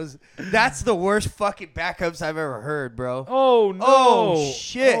 God, that's the worst fucking backups I've ever heard, bro. Oh, no. Oh,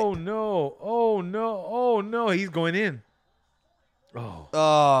 shit. Oh, no. Oh, no. Oh, no. He's going in. Oh.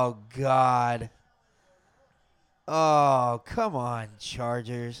 Oh, God. Oh, come on,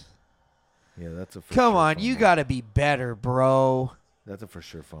 Chargers. Yeah, that's a for Come sure on, fumble. you got to be better, bro. That's a for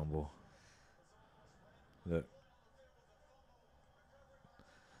sure fumble. Look.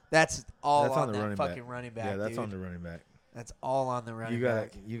 That's all That's on the that running fucking back. running back, Yeah, that's dude. on the running back. That's all on the running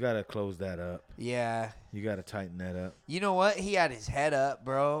back. You gotta close that up. Yeah. You gotta tighten that up. You know what? He had his head up,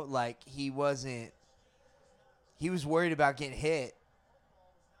 bro. Like, he was worried about getting hit.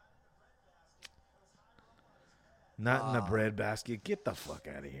 Not in the breadbasket. Get the fuck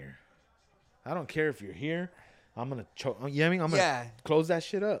out of here. I don't care if you're here. I'm gonna choke. You know what I mean? I'm gonna close that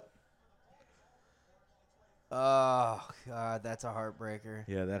shit up. Oh, God, that's a heartbreaker.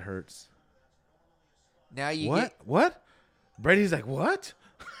 Yeah, that hurts. Now you What? Brady's like, what?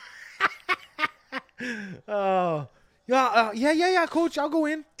 Oh, yeah, coach, I'll go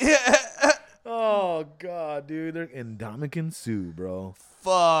in. Oh, God, dude. They're Ndamukong Suh, bro.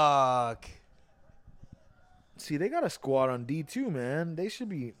 Fuck. See, they got a squad on D2, man. They should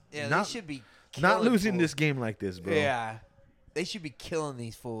be Yeah, not, they should be not killing losing fools. this game like this, bro. Yeah. They should be killing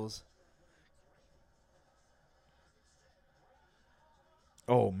these fools.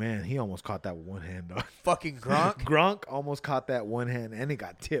 Oh, man, he almost caught that with one hand, dog. Fucking Gronk? Gronk almost caught that one hand, and it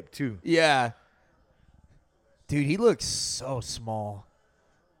got tipped, too. Yeah. Dude, he looks so small.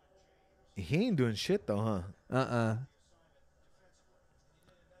 He ain't doing shit, though, huh?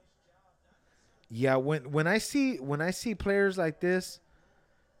 Yeah, when I see players like this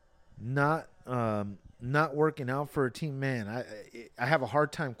not working out for a team, man, I have a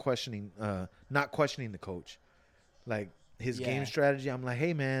hard time not questioning the coach. Like his game strategy, I'm like,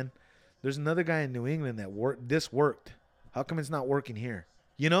 hey man, there's another guy in New England that worked. How come it's not working here?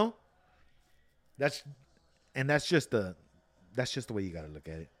 You know? That's just the way you got to look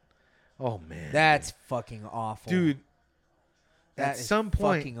at it. Oh man. That's fucking awful. Dude, that at is some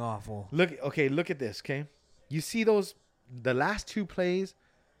point, fucking awful. Look at this, okay? You see the last two plays,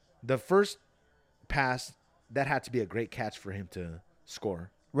 the first pass, that had to be a great catch for him to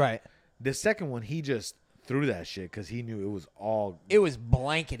score. Right. The second one, he just threw that shit because he knew it was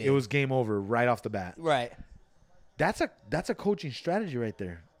blanketed. It was game over right off the bat. Right. That's a coaching strategy right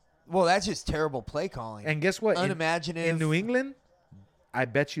there. Well, that's just terrible play calling. And guess what? Unimaginative. In New England, I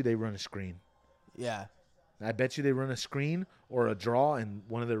bet you they run a screen. Yeah. I bet you they run a screen or a draw, and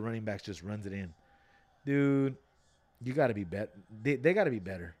one of their running backs just runs it in. Dude, you got to be better. They got to be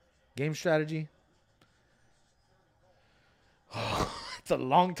better. Game strategy. It's a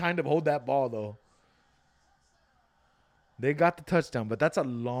long time to hold that ball, though. They got the touchdown, but that's a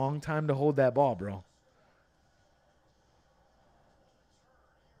long time to hold that ball, bro.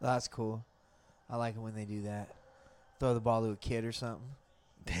 That's cool. I like it when they do that. Throw the ball to a kid or something.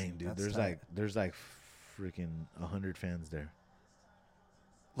 Dang, dude. That's tight. There's like freaking 100 fans there.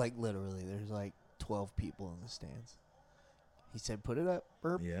 Like literally, there's like 12 people in the stands. He said, "Put it up,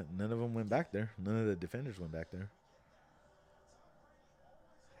 burp." Yeah, none of them went back there. None of the defenders went back there.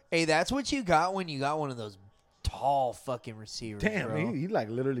 Hey, that's what you got when you got one of those tall fucking receivers. Damn, bro. he like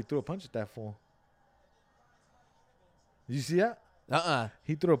literally threw a punch at that fool. Did you see that?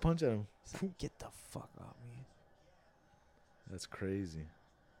 He threw a punch at him. Like, get the fuck off me. That's crazy.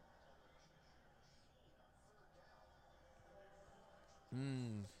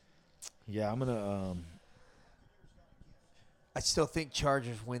 Yeah, I'm gonna I still think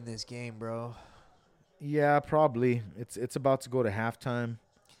Chargers win this game, bro. Yeah, probably. It's about to go to halftime.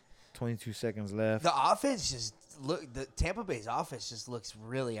 22 seconds left. The offense just the Tampa Bay's offense just looks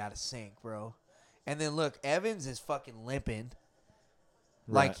really out of sync, bro. And then look, Evans is fucking limping.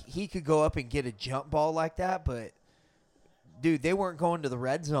 Like, he could go up and get a jump ball like that, but dude, they weren't going to the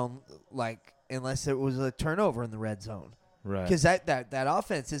red zone like unless it was a turnover in the red zone. Right. Because that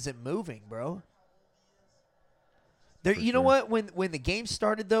offense isn't moving, bro. There, For you know sure. what? When the game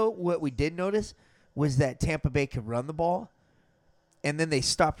started, though, what we did notice was that Tampa Bay could run the ball, and then they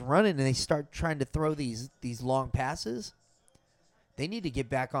stopped running and they start trying to throw these long passes. They need to get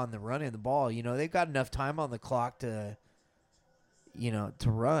back on the running the ball. You know, they've got enough time on the clock to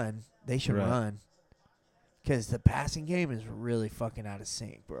run. They should run. Because the passing game is really fucking out of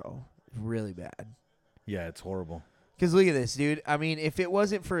sync, bro. Really bad. Yeah, it's horrible. Because look at this, dude. I mean, if it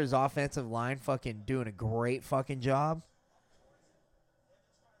wasn't for his offensive line fucking doing a great fucking job,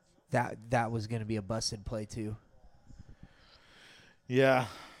 that was going to be a busted play too. Yeah.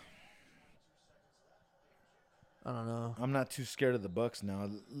 I don't know. I'm not too scared of the Bucs now.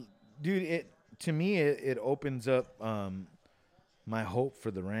 Dude, to me it opens up my hope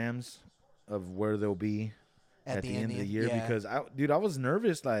for the Rams of where they'll be at the end of the year because I was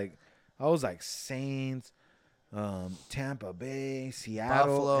nervous. Like I was like Saints, Tampa Bay,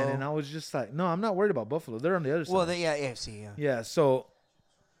 Seattle, Buffalo. and then I was just like, no, I'm not worried about Buffalo. They're on the other side. Well, AFC, yeah. Yeah, so,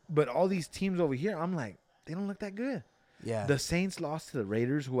 but all these teams over here, I'm like, they don't look that good. Yeah. The Saints lost to the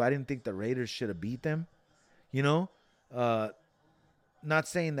Raiders, who I didn't think the Raiders should have beat them. You know, not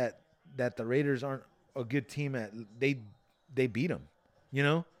saying that the Raiders aren't a good team. They beat them. You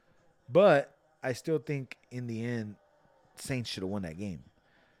know, but I still think in the end, Saints should have won that game.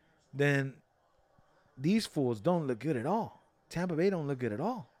 Then these fools don't look good at all. Tampa Bay don't look good at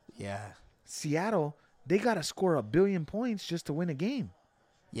all. Yeah. Seattle, they got to score 1 billion points just to win a game.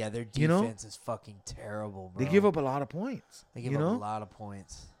 Yeah, their defense is fucking terrible, bro. They give up a lot of points. They give up a lot of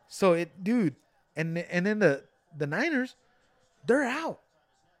points. So dude, and then the Niners, they're out.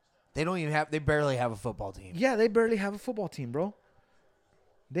 They barely have a football team. Yeah, they barely have a football team, bro.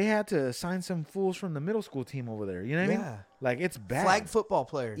 They had to sign some fools from the middle school team over there. You know what I mean? Like, it's bad. Flag football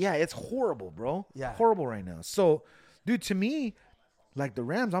players. Yeah, it's horrible, bro. Yeah. Horrible right now. So, dude, to me, like the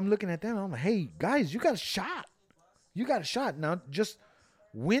Rams, I'm looking at them. I'm like, hey, guys, you got a shot. You got a shot. Now, just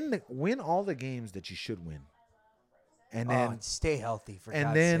win all the games that you should win. And then and stay healthy, for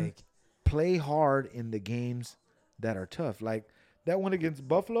God's then sake. play hard in the games that are tough. Like that one against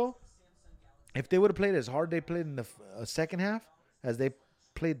Buffalo, if they would have played as hard they played in the second half as they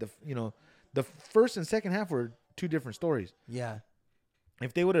played the first and second half were two different stories. Yeah.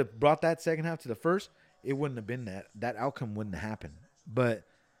 If they would have brought that second half to the first, it wouldn't have been that outcome wouldn't have happened. But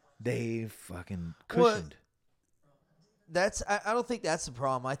they fucking cushioned. I don't think that's the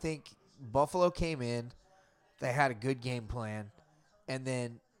problem. I think Buffalo came in, they had a good game plan, and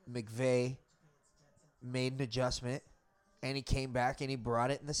then McVay made an adjustment, and he came back and he brought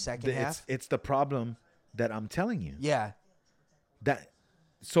it in the second half. It's the problem that I'm telling you. Yeah.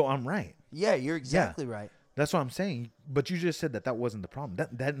 So I'm right. Yeah, you're exactly right. That's what I'm saying. But you just said that wasn't the problem.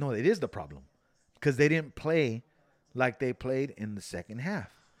 No, it is the problem because they didn't play like they played in the second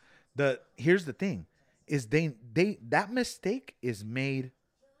half. Here's the thing: is that mistake is made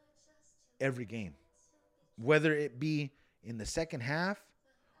every game, whether it be in the second half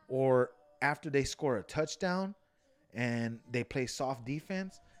or after they score a touchdown and they play soft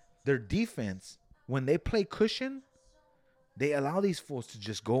defense. Their defense, when they play cushion, they allow these fools to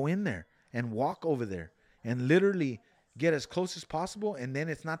just go in there and walk over there and literally get as close as possible, and then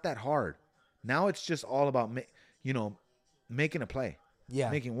it's not that hard. Now it's just all about making a play. Yeah.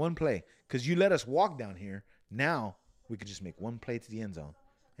 Making one play. Because you let us walk down here. Now we could just make one play to the end zone,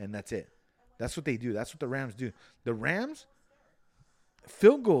 and that's it. That's what they do. That's what the Rams do. The Rams,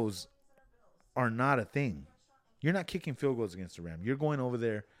 field goals are not a thing. You're not kicking field goals against the Rams. You're going over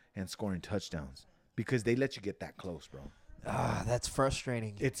there and scoring touchdowns because they let you get that close, bro. That's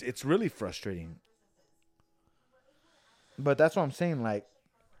frustrating. It's really frustrating. But that's what I'm saying. Like,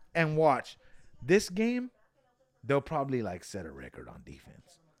 and watch this game, they'll probably like set a record on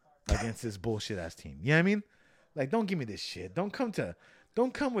defense against this bullshit ass team. You know what I mean? Like, don't give me this shit. Don't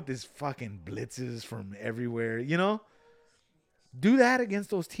come with this fucking blitzes from everywhere. You know? Do that against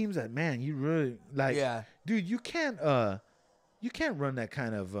those teams that, man, you really like. Yeah. Dude, you can't run that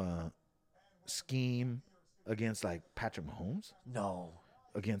kind of scheme against like Patrick Mahomes. No.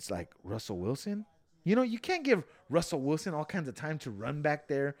 Against like Russell Wilson. You know, you can't give Russell Wilson all kinds of time to run back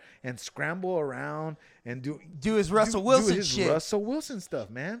there and scramble around and do his Russell Wilson shit. Russell Wilson stuff,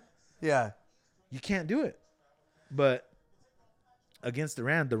 man. Yeah. You can't do it. But against the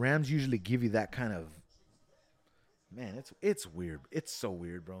Rams usually give you that kind of, man, it's weird. It's so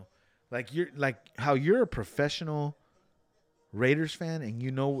weird, bro. Like how you're a professional Raiders fan and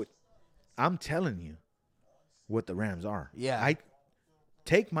you know what I'm telling you what the Rams are. Yeah. I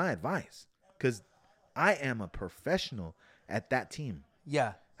take my advice because I am a professional at that team.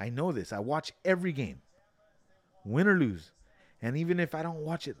 Yeah. I know this. I watch every game, win or lose. And even if I don't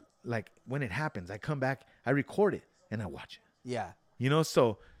watch it, like when it happens, I come back, I record it, and I watch it. Yeah. You know,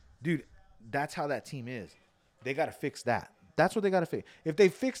 so, dude, that's how that team is. They got to fix that. That's what they got to fix. If they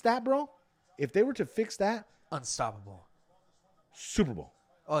fix that, bro, if they were to fix that, unstoppable. Super Bowl.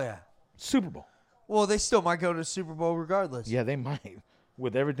 Oh, yeah. Super Bowl. Well, they still might go to the Super Bowl regardless. Yeah, they might.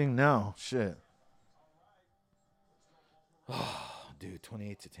 With everything now. Shit. Oh, dude,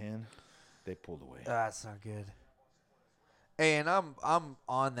 28-10. They pulled away. That's not good. Hey, and I'm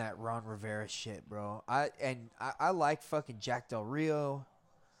on that Ron Rivera shit, bro. I like fucking Jack Del Rio.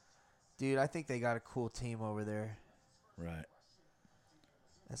 Dude, I think they got a cool team over there. Right.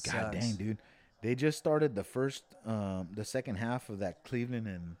 That God sucks. dang, dude. They just started the second half of that Cleveland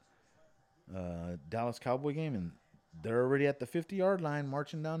and Dallas Cowboy game, and they're already at the 50-yard line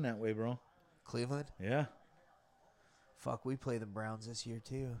marching down that way, bro. Cleveland? Yeah. Fuck, we play the Browns this year,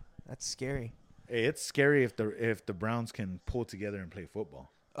 too. That's scary. Hey, it's scary if the Browns can pull together and play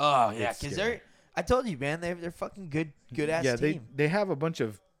football. Oh, yeah, It's because scary. I told you, man, they're fucking good-ass Yeah, team. they have a bunch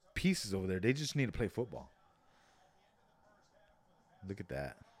of pieces over there. They just need to play football. Look at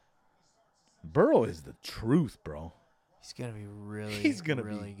that. Burrow is the truth, bro. He's going to be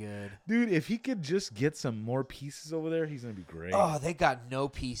really be good. Dude, if he could just get some more pieces over there, he's going to be great. Oh, they got no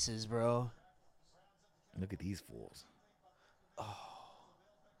pieces, bro. Look at these fools.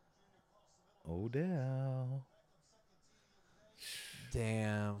 Odell.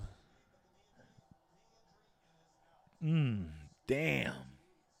 Damn. Damn.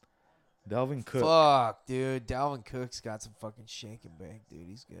 Dalvin Cook. Fuck, dude. Dalvin Cook's got some fucking shake and bake, dude.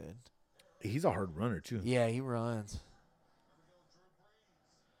 He's good. He's a hard runner, too. Yeah, he runs.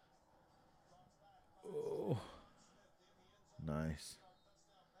 Oh. Nice.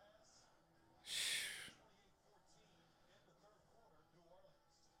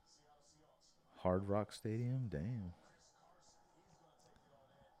 Hard Rock Stadium? Damn.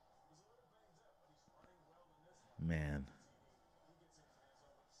 Man.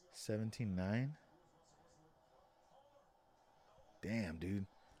 17-9? Damn, dude.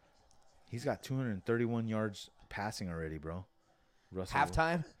 He's got 231 yards passing already, bro. Russell.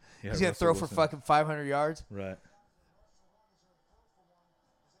 Halftime? Yeah, He's going to throw for fucking 500 yards? Right.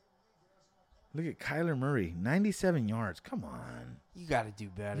 Look at Kyler Murray, 97 yards. Come on. You got to do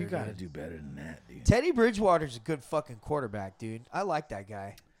better. You got to dude. do better than that, dude. Teddy Bridgewater's a good fucking quarterback, dude. I like that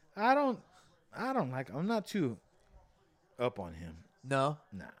guy. I don't like him. I'm not too up on him. No?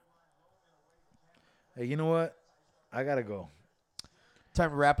 Nah. Hey, you know what? I got to go.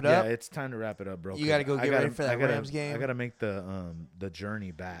 Time to wrap it Yeah, up? it's time to wrap it up, bro. You got to go get ready for that Rams game? I got to make the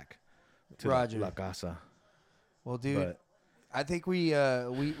journey back to Roger. La Casa. Well, dude, But I think we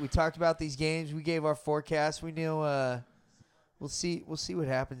talked about these games. We gave our forecast. We knew we'll see what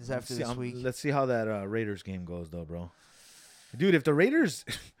happens after this week. Let's see how that Raiders game goes, though, bro. Dude, if the Raiders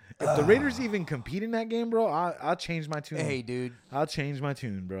the Raiders even compete in that game, bro, I'll change my tune. Hey, dude. I'll change my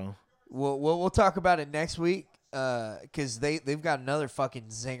tune, bro. We'll talk about it next week because they've got another fucking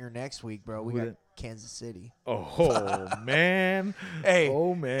zinger next week, bro. We got Kansas City. Oh man. Hey,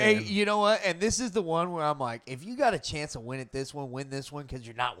 oh man. Hey, you know what? And this is the one where I'm like, if you got a chance to win this one because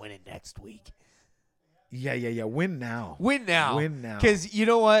you're not winning next week. Yeah. Win now. Win now. Because you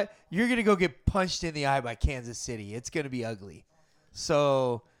know what? You're going to go get punched in the eye by Kansas City. It's going to be ugly.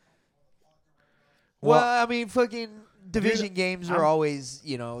 So, well, I mean, fucking division games are always,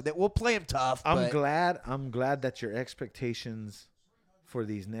 that we'll play them tough. I'm glad that your expectations for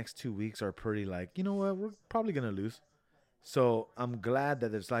these next 2 weeks are pretty like, you know what? We're probably going to lose. So I'm glad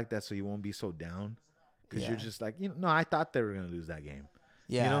that it's like that so you won't be so down. Because you're just like, no, I thought they were going to lose that game.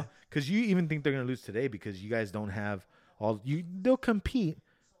 Yeah. Because you even think they're going to lose today because you guys don't have they'll compete,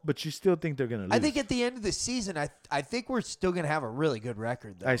 but you still think they're going to lose. I think at the end of the season, I think we're still going to have a really good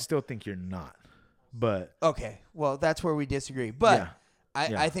record, though. I still think you're not. But okay, well, that's where we disagree. But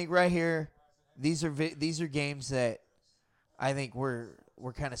yeah. I think right here, these are games that I think we're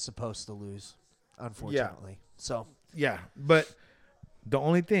kind of supposed to lose, unfortunately. So yeah, but the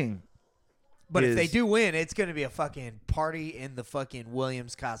only thing. But if they do win, it's going to be a fucking party in the fucking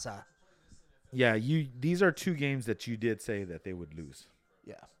Williams Casa. Yeah, these are two games that you did say that they would lose.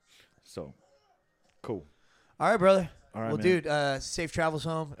 Yeah. So, cool. All right, brother. All right, well, man. dude, safe travels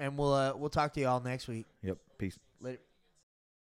home, and we'll talk to you all next week. Yep. Peace. Later.